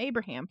took from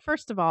Abraham.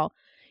 First of all,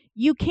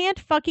 you can't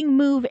fucking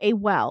move a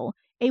well.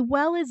 A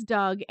well is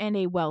dug and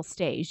a well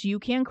stays. You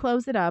can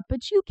close it up,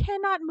 but you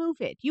cannot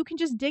move it. You can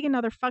just dig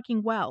another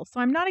fucking well.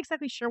 So I'm not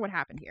exactly sure what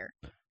happened here.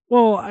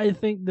 Well, I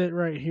think that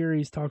right here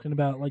he's talking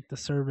about, like, the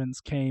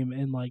servants came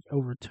and, like,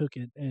 overtook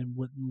it and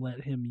wouldn't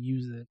let him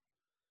use it.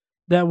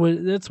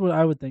 That's what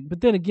I would think.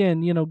 But then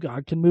again,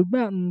 God can move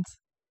mountains.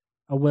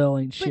 A well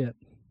ain't shit.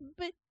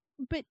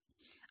 But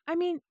I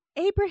mean,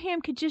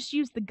 Abraham could just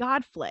use the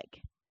God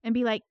flick and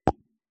be like,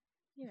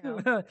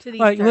 to these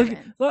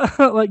servants.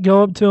 Like,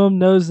 go up to him,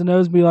 nose to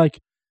nose, be like,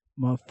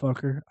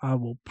 motherfucker, I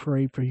will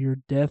pray for your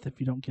death if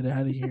you don't get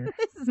out of here.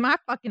 This is my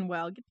fucking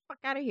well. Get the fuck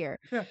out of here.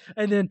 Yeah.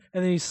 And then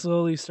he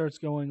slowly starts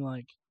going,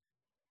 like,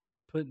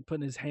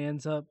 putting his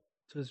hands up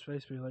to his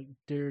face, be like,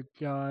 dear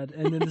God.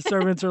 And then the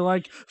servants are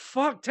like,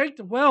 fuck, take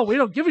the well. We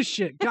don't give a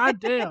shit. God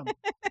damn.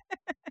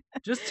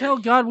 Just tell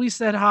God we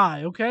said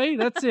hi, okay?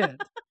 That's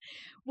it.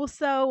 Well,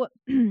 so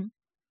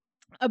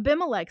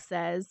Abimelech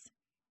says,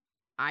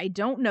 I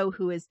don't know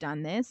who has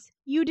done this.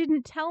 You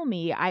didn't tell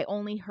me. I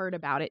only heard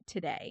about it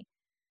today.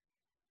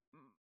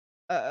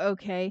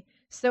 Okay.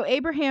 So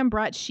Abraham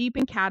brought sheep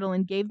and cattle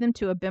and gave them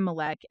to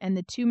Abimelech, and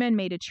the two men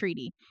made a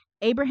treaty.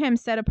 Abraham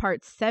set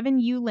apart 7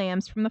 ewe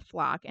lambs from the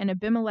flock, and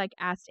Abimelech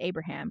asked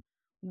Abraham,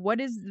 What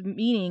is the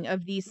meaning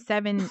of these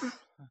 7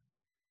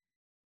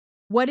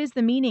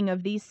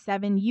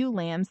 ewe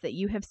lambs that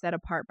you have set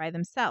apart by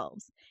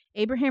themselves?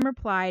 Abraham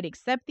replied,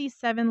 Accept these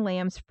 7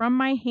 lambs from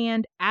my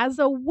hand as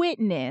a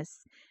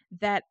witness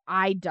that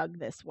I dug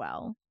this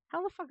well.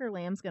 How the fuck are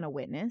lambs going to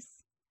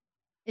witness?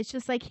 It's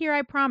just like, here,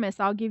 I promise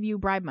I'll give you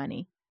bribe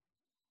money.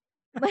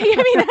 Like,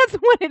 I mean, that's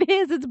what it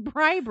is. It's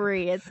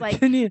bribery. It's like,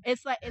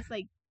 it's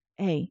like,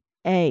 hey,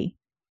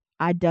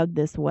 I dug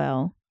this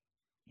well.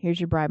 Here's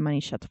your bribe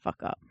money. Shut the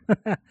fuck up.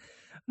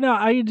 No,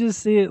 I can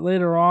just see it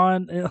later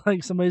on.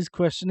 Like, somebody's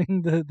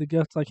questioning the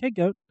goats. Like, hey,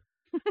 goat,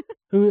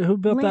 who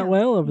built that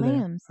well over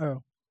lambs. there?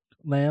 Oh,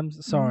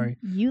 Lambs. Sorry.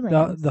 You The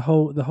lambs. the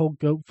whole the whole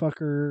goat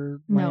fucker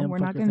No, lamb we're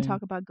not fucker going to thing.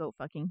 talk about goat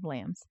fucking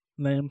lambs.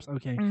 Lambs.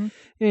 Okay. Mm.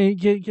 Yeah,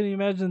 can you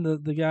imagine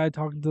the guy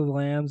talking to the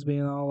lambs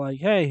being all like,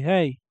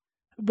 "Hey,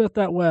 who built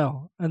that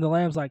well?" And the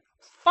lamb's like,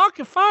 "Fuck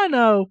if I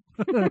know."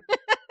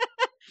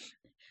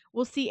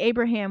 Well, see,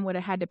 Abraham would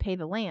have had to pay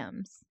the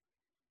lambs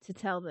to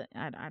tell the.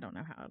 I don't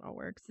know how it all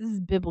works. This is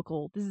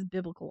biblical. This is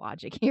biblical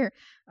logic here.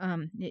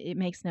 It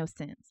makes no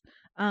sense.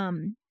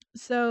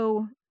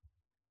 So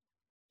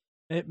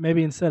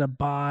Maybe instead of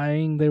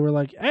buying, they were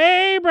like,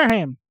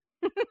 "Abraham,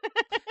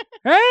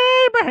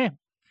 Abraham."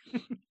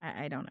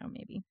 I don't know.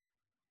 Maybe.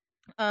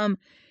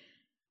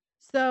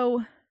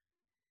 So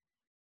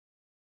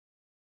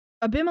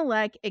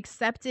Abimelech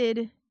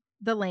accepted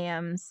the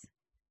lambs.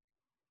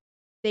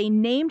 They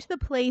named the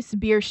place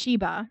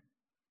Beersheba.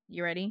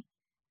 You ready?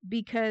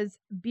 Because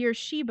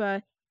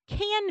Beersheba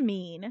can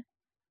mean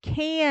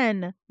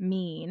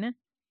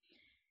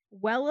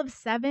well of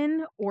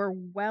seven or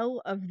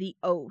well of the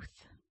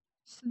oath.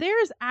 So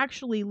there's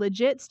actually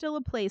legit still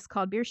a place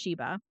called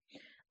Beersheba.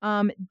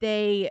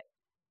 They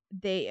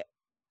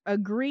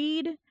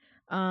agreed.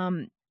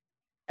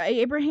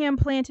 Abraham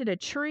planted a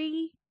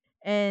tree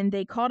and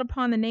they called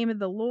upon the name of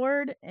the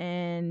Lord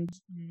and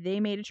they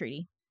made a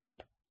treaty.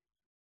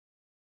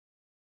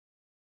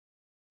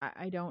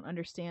 I don't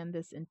understand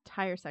this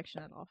entire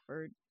section at all.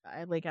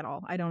 At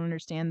all. I don't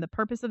understand the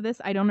purpose of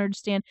this. I don't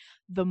understand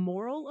the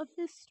moral of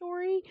this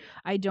story.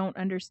 I don't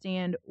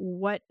understand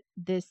what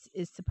this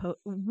is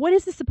What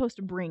is this supposed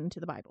to bring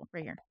to the Bible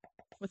right here?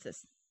 What's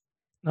this?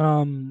 I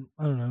don't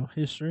know,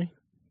 history.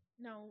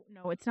 No,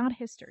 it's not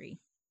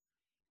history.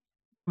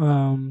 I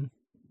don't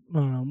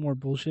know, more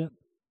bullshit.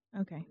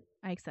 Okay,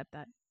 I accept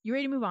that. You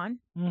ready to move on?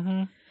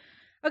 Mm-hmm.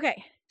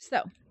 Okay,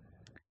 so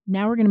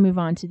now we're going to move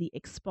on to the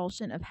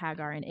expulsion of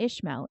Hagar and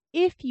Ishmael.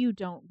 If you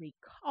don't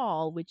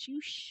recall, which you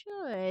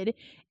should,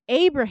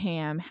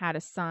 Abraham had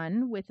a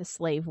son with a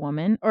slave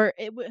woman,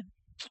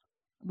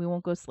 we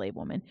won't go slave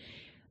woman.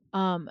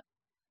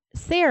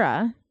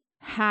 Sarah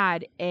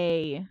had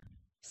a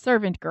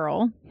servant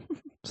girl,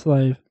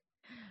 Slave,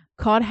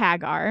 called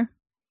Hagar,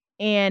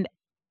 and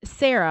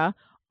Sarah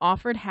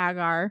offered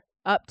Hagar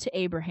up to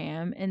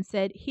Abraham and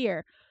said,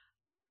 "Here,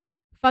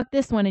 fuck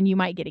this one and you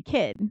might get a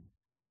kid."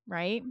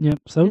 Right? Yep.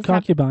 So This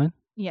concubine.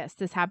 Yes,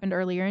 this happened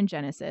earlier in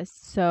Genesis.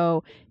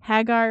 So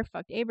Hagar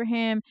fucked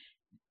Abraham.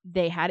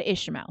 They had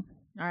Ishmael.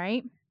 All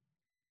right.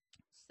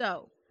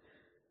 So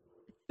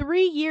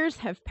 3 years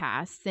have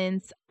passed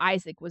since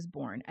Isaac was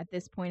born at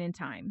this point in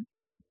time.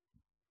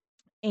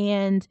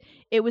 And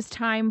it was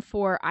time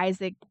for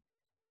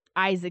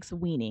Isaac's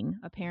weaning.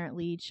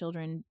 Apparently,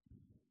 children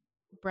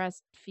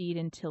breastfeed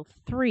until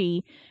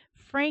 3.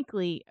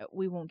 Frankly,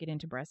 we won't get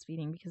into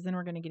breastfeeding because then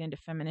we're going to get into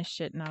feminist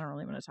shit and I don't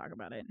really want to talk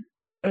about it.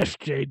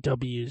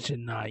 SJWs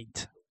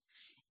unite.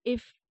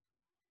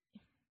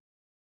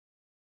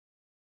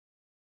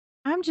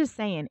 I'm just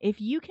saying, if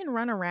you can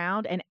run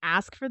around and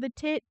ask for the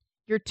tit,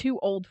 you're too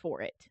old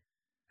for it.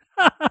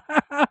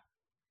 I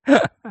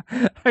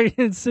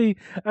can see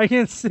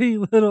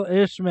little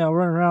Ishmael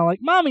running around like,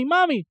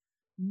 "Mommy,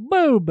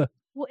 boob."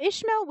 Well,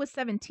 Ishmael was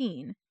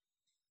 17.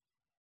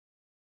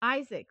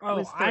 Isaac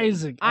was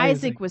 3.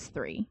 Isaac was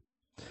 3.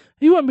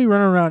 He wouldn't be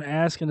running around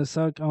asking to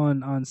suck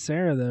on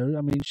Sarah though.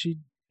 I mean, he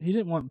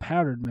didn't want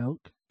powdered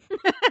milk.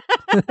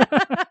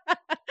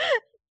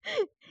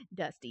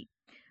 Dusty.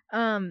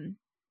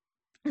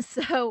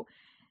 So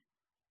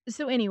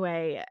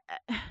anyway,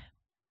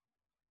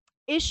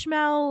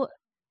 Ishmael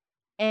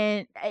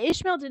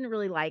didn't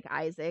really like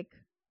Isaac,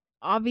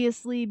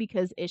 obviously,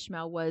 because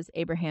Ishmael was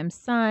Abraham's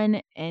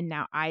son and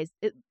now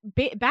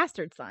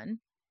bastard son.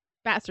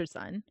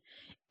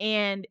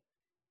 And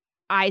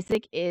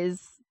Isaac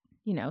is,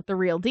 the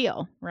real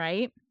deal,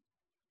 right?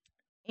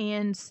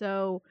 And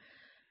so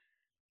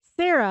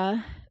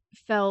Sarah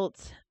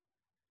felt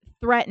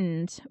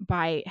threatened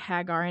by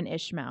Hagar and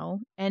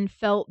Ishmael and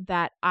felt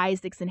that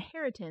Isaac's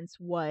inheritance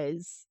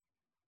was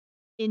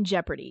in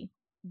jeopardy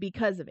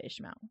because of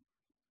Ishmael.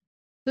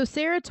 So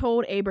Sarah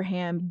told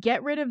Abraham,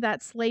 "Get rid of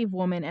that slave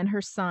woman and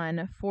her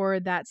son, for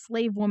that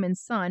slave woman's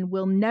son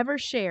will never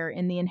share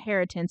in the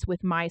inheritance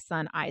with my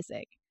son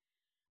Isaac."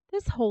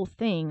 This whole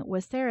thing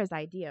was Sarah's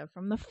idea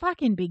from the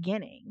fucking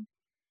beginning.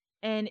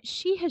 And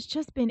she has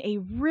just been a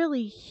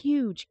really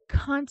huge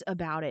cunt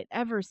about it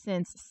ever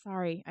since.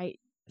 Sorry.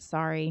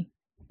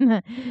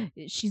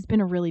 She's been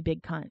a really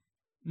big cunt.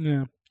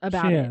 Yeah.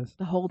 About it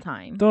the whole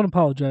time. Don't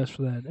apologize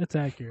for that. It's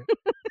accurate.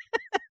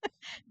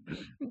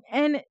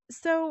 And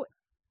so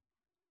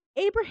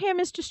Abraham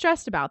is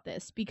distressed about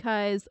this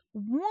because,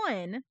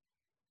 one,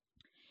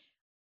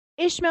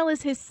 Ishmael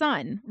is his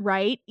son,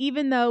 right?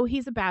 Even though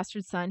he's a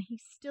bastard son,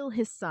 he's still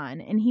his son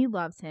and he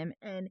loves him.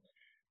 And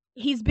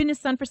he's been his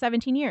son for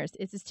 17 years.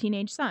 It's his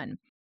teenage son.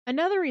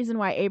 Another reason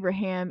why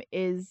Abraham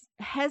is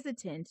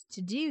hesitant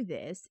to do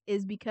this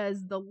is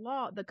because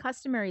the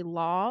customary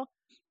law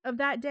of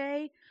that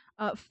day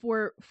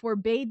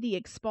forbade the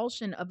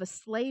expulsion of a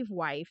slave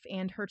wife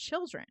and her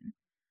children.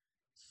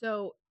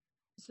 So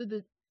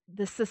the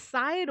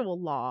societal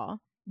law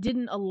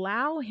didn't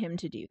allow him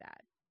to do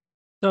that.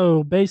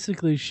 So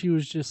basically, she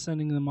was just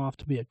sending them off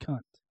to be a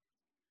cunt.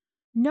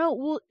 No,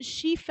 well,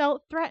 she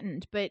felt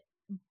threatened, but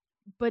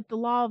the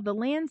law of the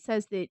land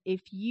says that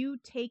if you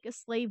take a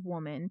slave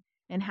woman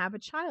and have a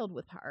child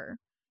with her,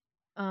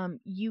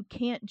 you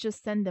can't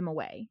just send them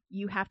away.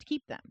 You have to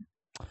keep them.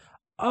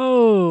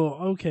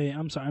 Oh, okay.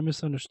 I'm sorry, I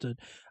misunderstood.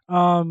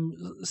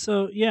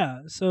 So yeah,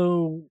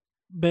 so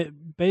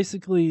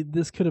basically,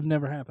 this could have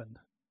never happened.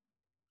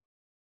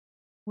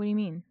 What do you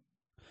mean?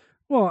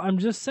 Well, I'm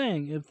just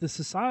saying, if the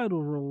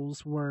societal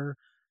rules were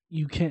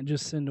you can't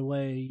just send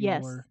away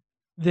Yes.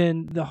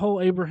 then the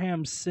whole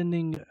Abraham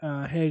sending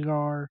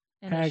Hagar,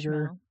 And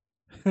Hagar,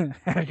 Ishmael.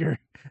 Hagar,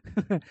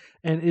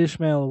 and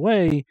Ishmael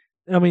away,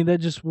 I mean,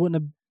 that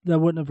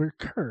wouldn't have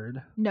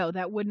occurred. No,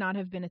 that would not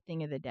have been a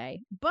thing of the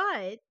day.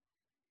 But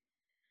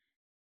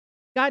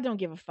God don't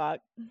give a fuck.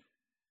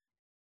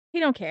 He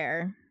don't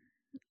care.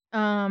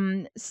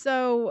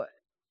 So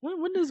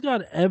When does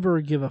God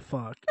ever give a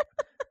fuck?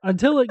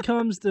 Until it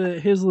comes to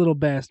his little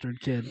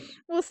bastard kid.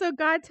 Well, so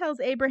God tells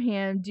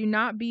Abraham, do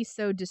not be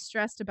so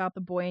distressed about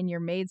the boy and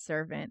your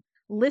maidservant.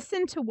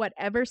 Listen to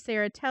whatever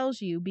Sarah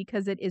tells you,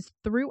 because it is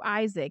through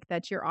Isaac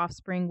that your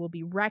offspring will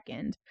be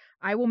reckoned.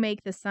 I will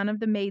make the son of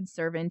the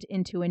maidservant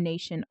into a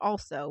nation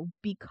also,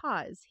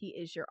 because he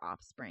is your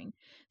offspring.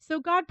 So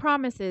God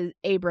promises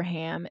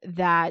Abraham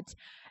that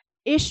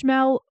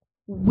Ishmael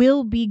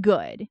will be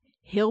good.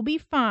 He'll be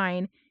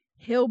fine.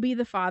 He'll be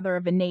the father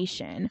of a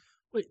nation.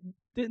 Wait,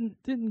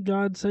 didn't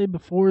God say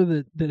before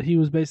that he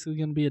was basically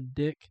going to be a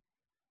dick?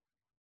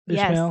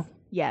 Ishmael?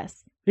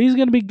 Yes. He's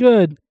going to be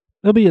good.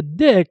 He'll be a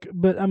dick,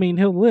 but I mean,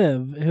 he'll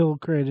live. He'll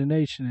create a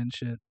nation and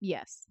shit.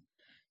 Yes.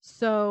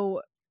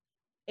 So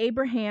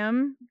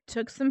Abraham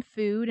took some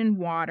food and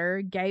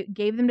water,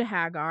 gave them to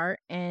Hagar,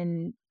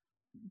 and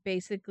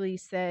basically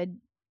said,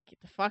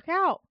 "Get the fuck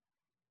out."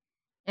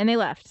 And they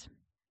left.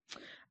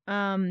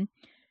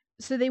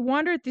 So they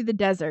wandered through the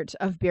desert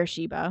of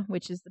Beersheba,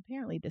 which is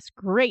apparently this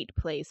great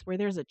place where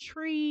there's a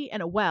tree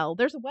and a well.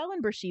 There's a well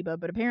in Beersheba,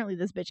 but apparently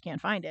this bitch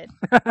can't find it.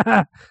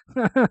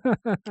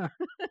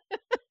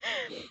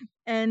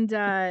 And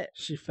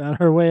she found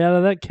her way out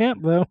of that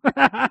camp, though.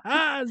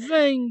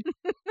 Zing!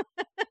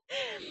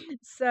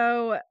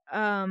 So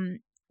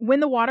when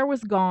the water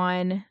was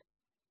gone,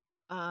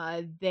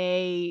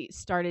 they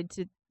started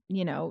to,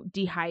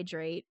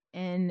 dehydrate,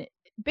 and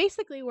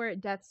basically were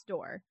at death's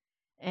door.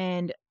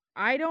 And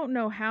I don't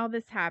know how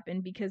this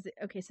happened because,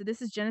 okay, so this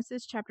is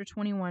Genesis chapter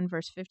 21,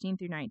 verse 15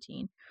 through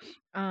 19.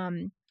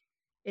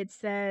 It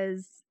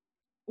says,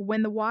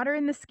 when the water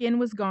in the skin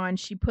was gone,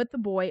 she put the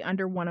boy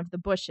under one of the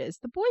bushes.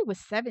 The boy was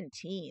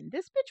 17.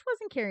 This bitch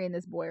wasn't carrying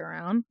this boy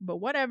around, but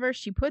whatever.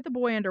 She put the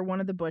boy under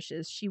one of the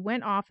bushes. She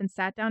went off and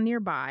sat down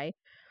nearby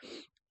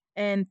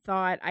and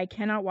thought, I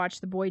cannot watch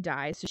the boy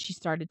die. So she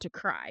started to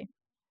cry.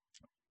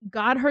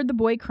 God heard the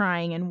boy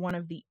crying, and one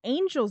of the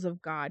angels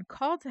of God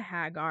called to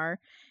Hagar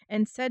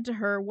and said to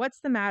her, what's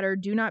the matter?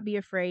 Do not be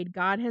afraid.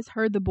 God has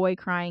heard the boy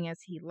crying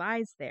as he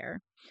lies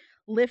there.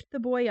 Lift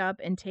the boy up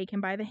and take him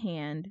by the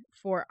hand,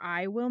 for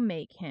I will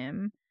make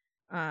him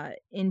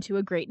into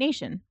a great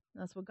nation.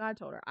 That's what God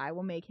told her. I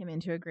will make him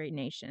into a great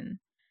nation.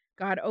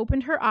 God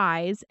opened her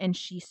eyes, and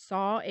she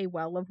saw a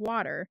well of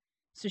water.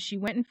 So she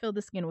went and filled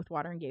the skin with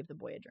water and gave the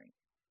boy a drink.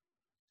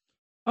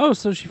 Oh,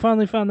 so she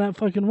finally found that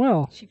fucking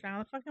well. She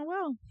found the fucking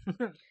well.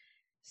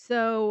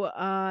 So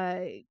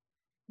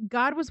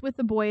God was with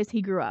the boy as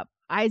he grew up.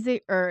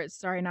 Ishmael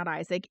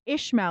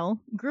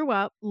grew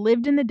up,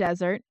 lived in the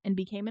desert, and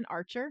became an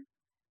archer.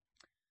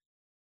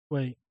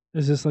 Wait,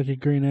 is this like a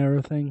Green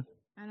Arrow thing?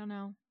 I don't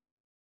know.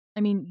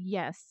 I mean,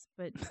 yes,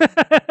 but...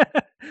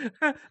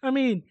 I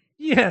mean,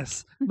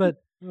 yes,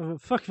 but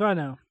fuck if I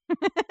know.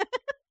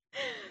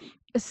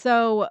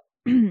 So...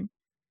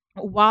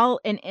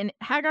 and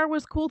Hagar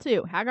was cool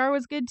too. Hagar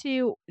was good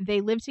too.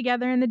 They lived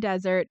together in the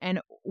desert,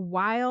 and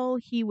while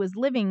he was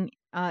living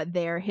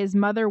there, his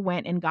mother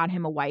went and got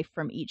him a wife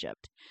from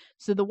Egypt.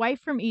 So the wife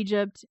from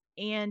Egypt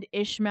and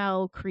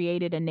Ishmael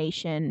created a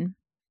nation,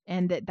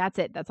 and that's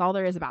it. That's all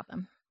there is about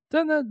them.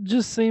 Doesn't that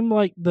just seem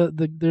like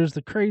there's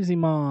the crazy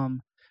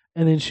mom,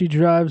 and then she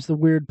drives the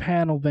weird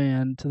panel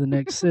van to the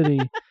next city,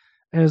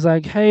 and it's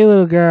like, hey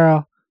little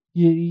girl,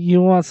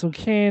 you want some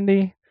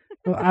candy?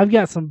 Well, I've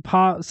got some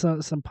pop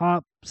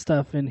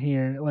stuff in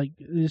here. Like,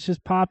 it's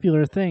just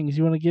popular things.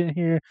 You want to get in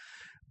here?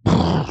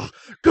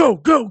 Go,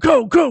 go,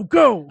 go, go,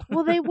 go.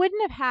 Well, they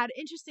wouldn't have had.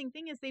 Interesting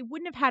thing is, they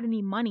wouldn't have had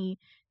any money.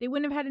 They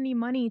wouldn't have had any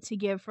money to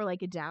give for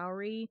like a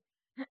dowry.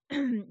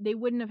 They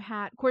wouldn't have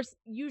had. Of course,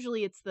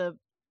 usually it's the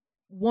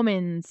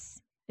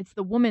woman's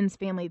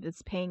family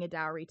that's paying a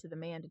dowry to the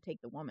man to take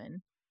the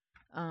woman.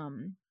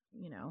 Because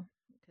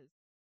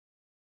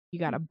you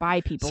gotta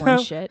buy people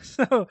and shit.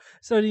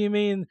 So do you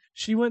mean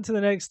she went to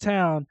the next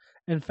town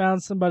and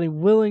found somebody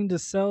willing to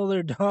sell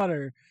their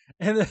daughter,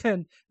 and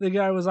then the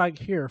guy was like,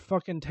 "Here,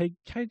 fucking take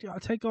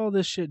all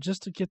this shit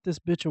just to get this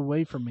bitch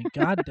away from me."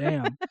 God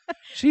damn,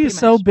 she's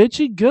so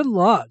bitchy. Good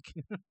luck.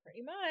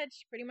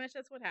 Pretty much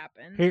that's what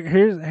happened.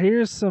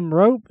 Here's some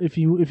rope. If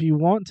you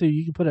want to,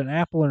 you can put an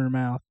apple in her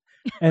mouth.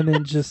 and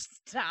then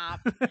just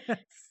Stop.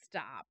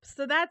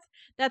 So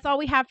that's all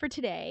we have for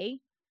today.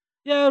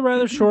 yeah,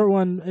 rather short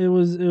one. It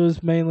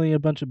was mainly a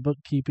bunch of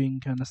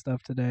bookkeeping kind of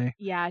stuff today.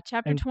 Yeah,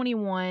 chapter And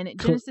 21,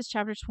 Genesis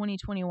chapter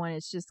 20:21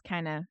 is just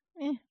kind of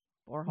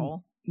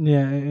borehole.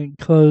 Yeah, and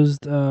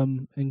closed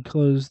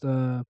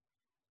The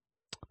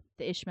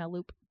Ishmael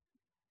loop.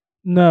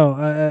 No,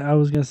 I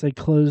was gonna say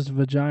closed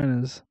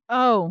vaginas.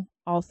 Oh,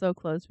 also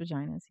closed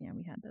vaginas. Yeah,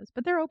 we had those,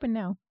 but they're open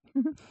now.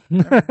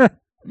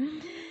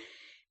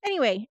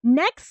 Anyway,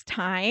 next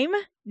time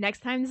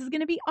this is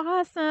going to be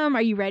awesome.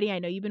 Are you ready? I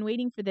know you've been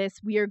waiting for this.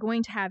 We are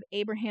going to have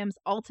Abraham's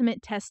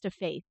ultimate test of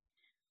faith.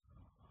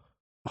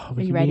 Oh,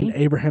 Are you ready?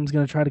 Abraham's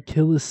gonna try to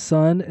kill his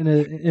son in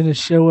a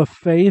show of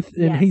faith,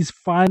 and Yes. he's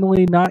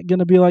finally not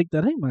gonna be like,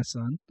 "That ain't my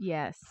son."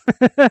 Yes.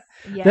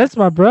 That's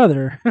my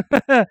brother.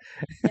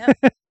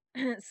 Yep.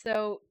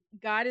 So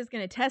God is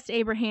going to test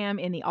Abraham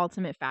in the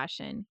ultimate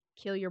fashion.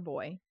 Kill your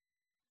boy.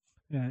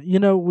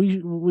 Yeah,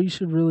 we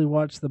should really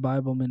watch the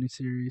Bible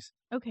miniseries.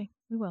 Okay,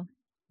 we will.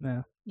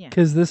 Yeah, Yeah.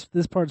 because this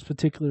part's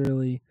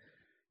particularly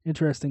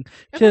interesting.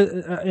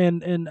 Okay.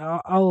 And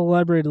I'll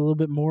elaborate a little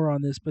bit more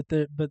on this, but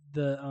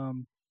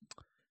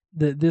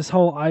this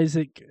whole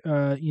Isaac,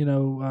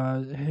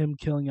 him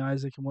killing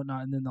Isaac and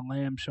whatnot, and then the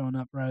lamb showing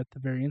up right at the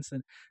very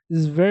instant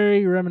is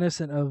very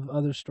reminiscent of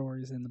other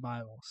stories in the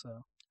Bible.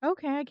 So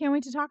Okay, I can't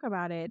wait to talk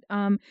about it.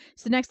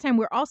 So next time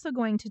we're also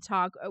going to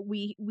talk.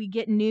 We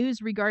get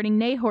news regarding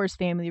Nahor's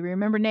family.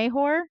 Remember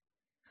Nahor?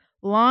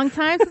 Long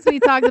time since we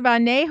talked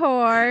about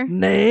Nahor.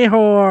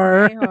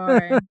 Nahor.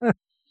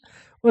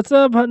 What's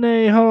up,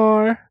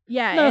 Nahor?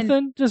 Yeah,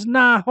 nothing. Just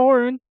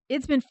Nahoring.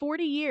 It's been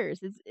 40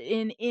 years. It's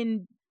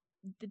in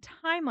the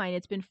timeline.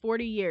 It's been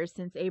 40 years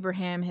since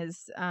Abraham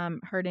has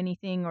heard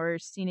anything or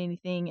seen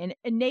anything. And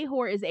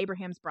Nahor is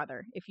Abraham's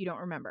brother, if you don't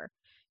remember.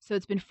 So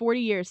it's been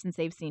 40 years since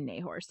they've seen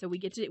Nahor. So we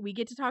get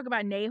to talk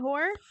about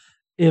Nahor.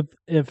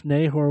 If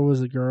Nahor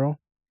was a girl,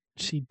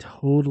 she'd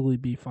totally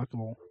be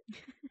fuckable.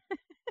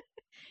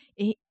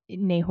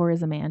 Nahor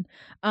is a man.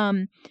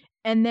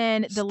 And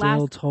then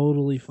Still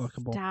totally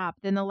fuckable. Stop.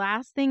 Then the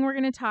last thing we're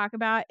going to talk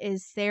about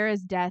is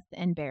Sarah's death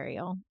and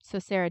burial. So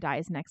Sarah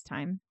dies next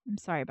time. I'm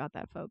sorry about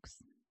that, folks.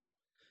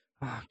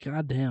 Oh,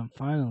 goddamn.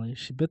 Finally.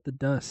 She bit the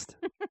dust.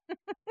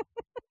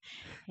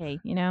 Hey,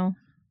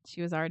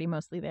 she was already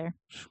mostly there.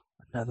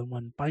 Another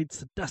one bites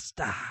the dust.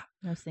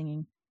 No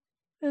singing.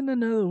 And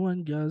another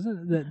one goes.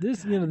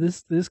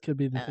 This could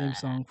be the theme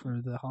song for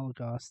the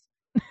Holocaust.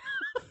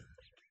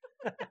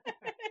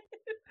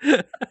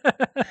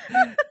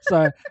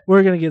 Sorry,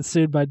 we're gonna get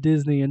sued by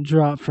Disney and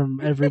dropped from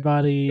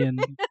everybody,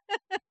 and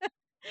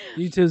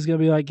YouTube's gonna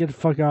be like, "Get the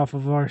fuck off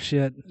of our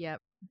shit."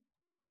 Yep.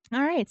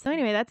 All right. So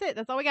anyway, that's it.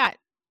 That's all we got.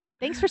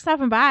 Thanks for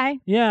stopping by.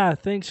 Yeah,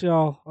 thanks,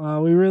 y'all.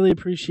 We really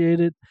appreciate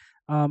it.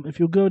 If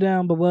you'll go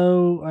down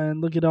below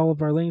and look at all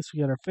of our links, we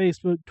got our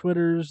Facebook,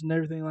 Twitters, and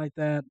everything like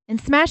that. And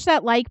smash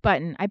that like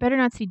button. I better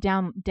not see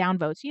down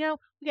votes. We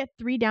got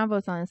 3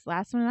 downvotes on this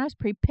last one, and I was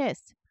pretty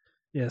pissed.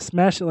 Yeah,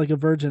 smash it like a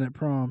virgin at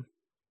prom.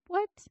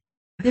 What?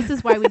 This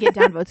is why we get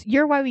downvotes.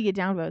 You're why we get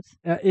downvotes.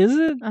 Is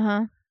it?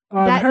 Uh-huh.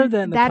 I've heard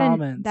that in the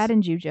comments. That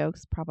and Jew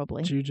jokes,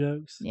 probably. Jew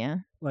jokes? Yeah.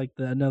 Like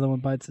another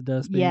one bites the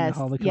dust being the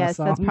Holocaust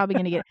song? Yes, that's probably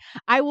going to get...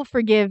 I will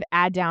forgive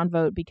add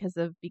downvote because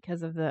of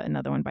the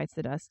another one bites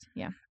the dust.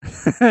 Yeah.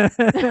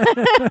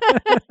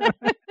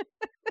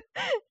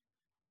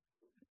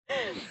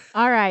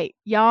 All right,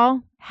 y'all.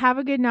 Have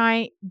a good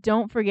night.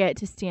 Don't forget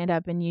to stand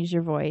up and use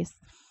your voice.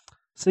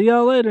 See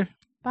y'all later.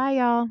 Bye,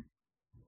 y'all.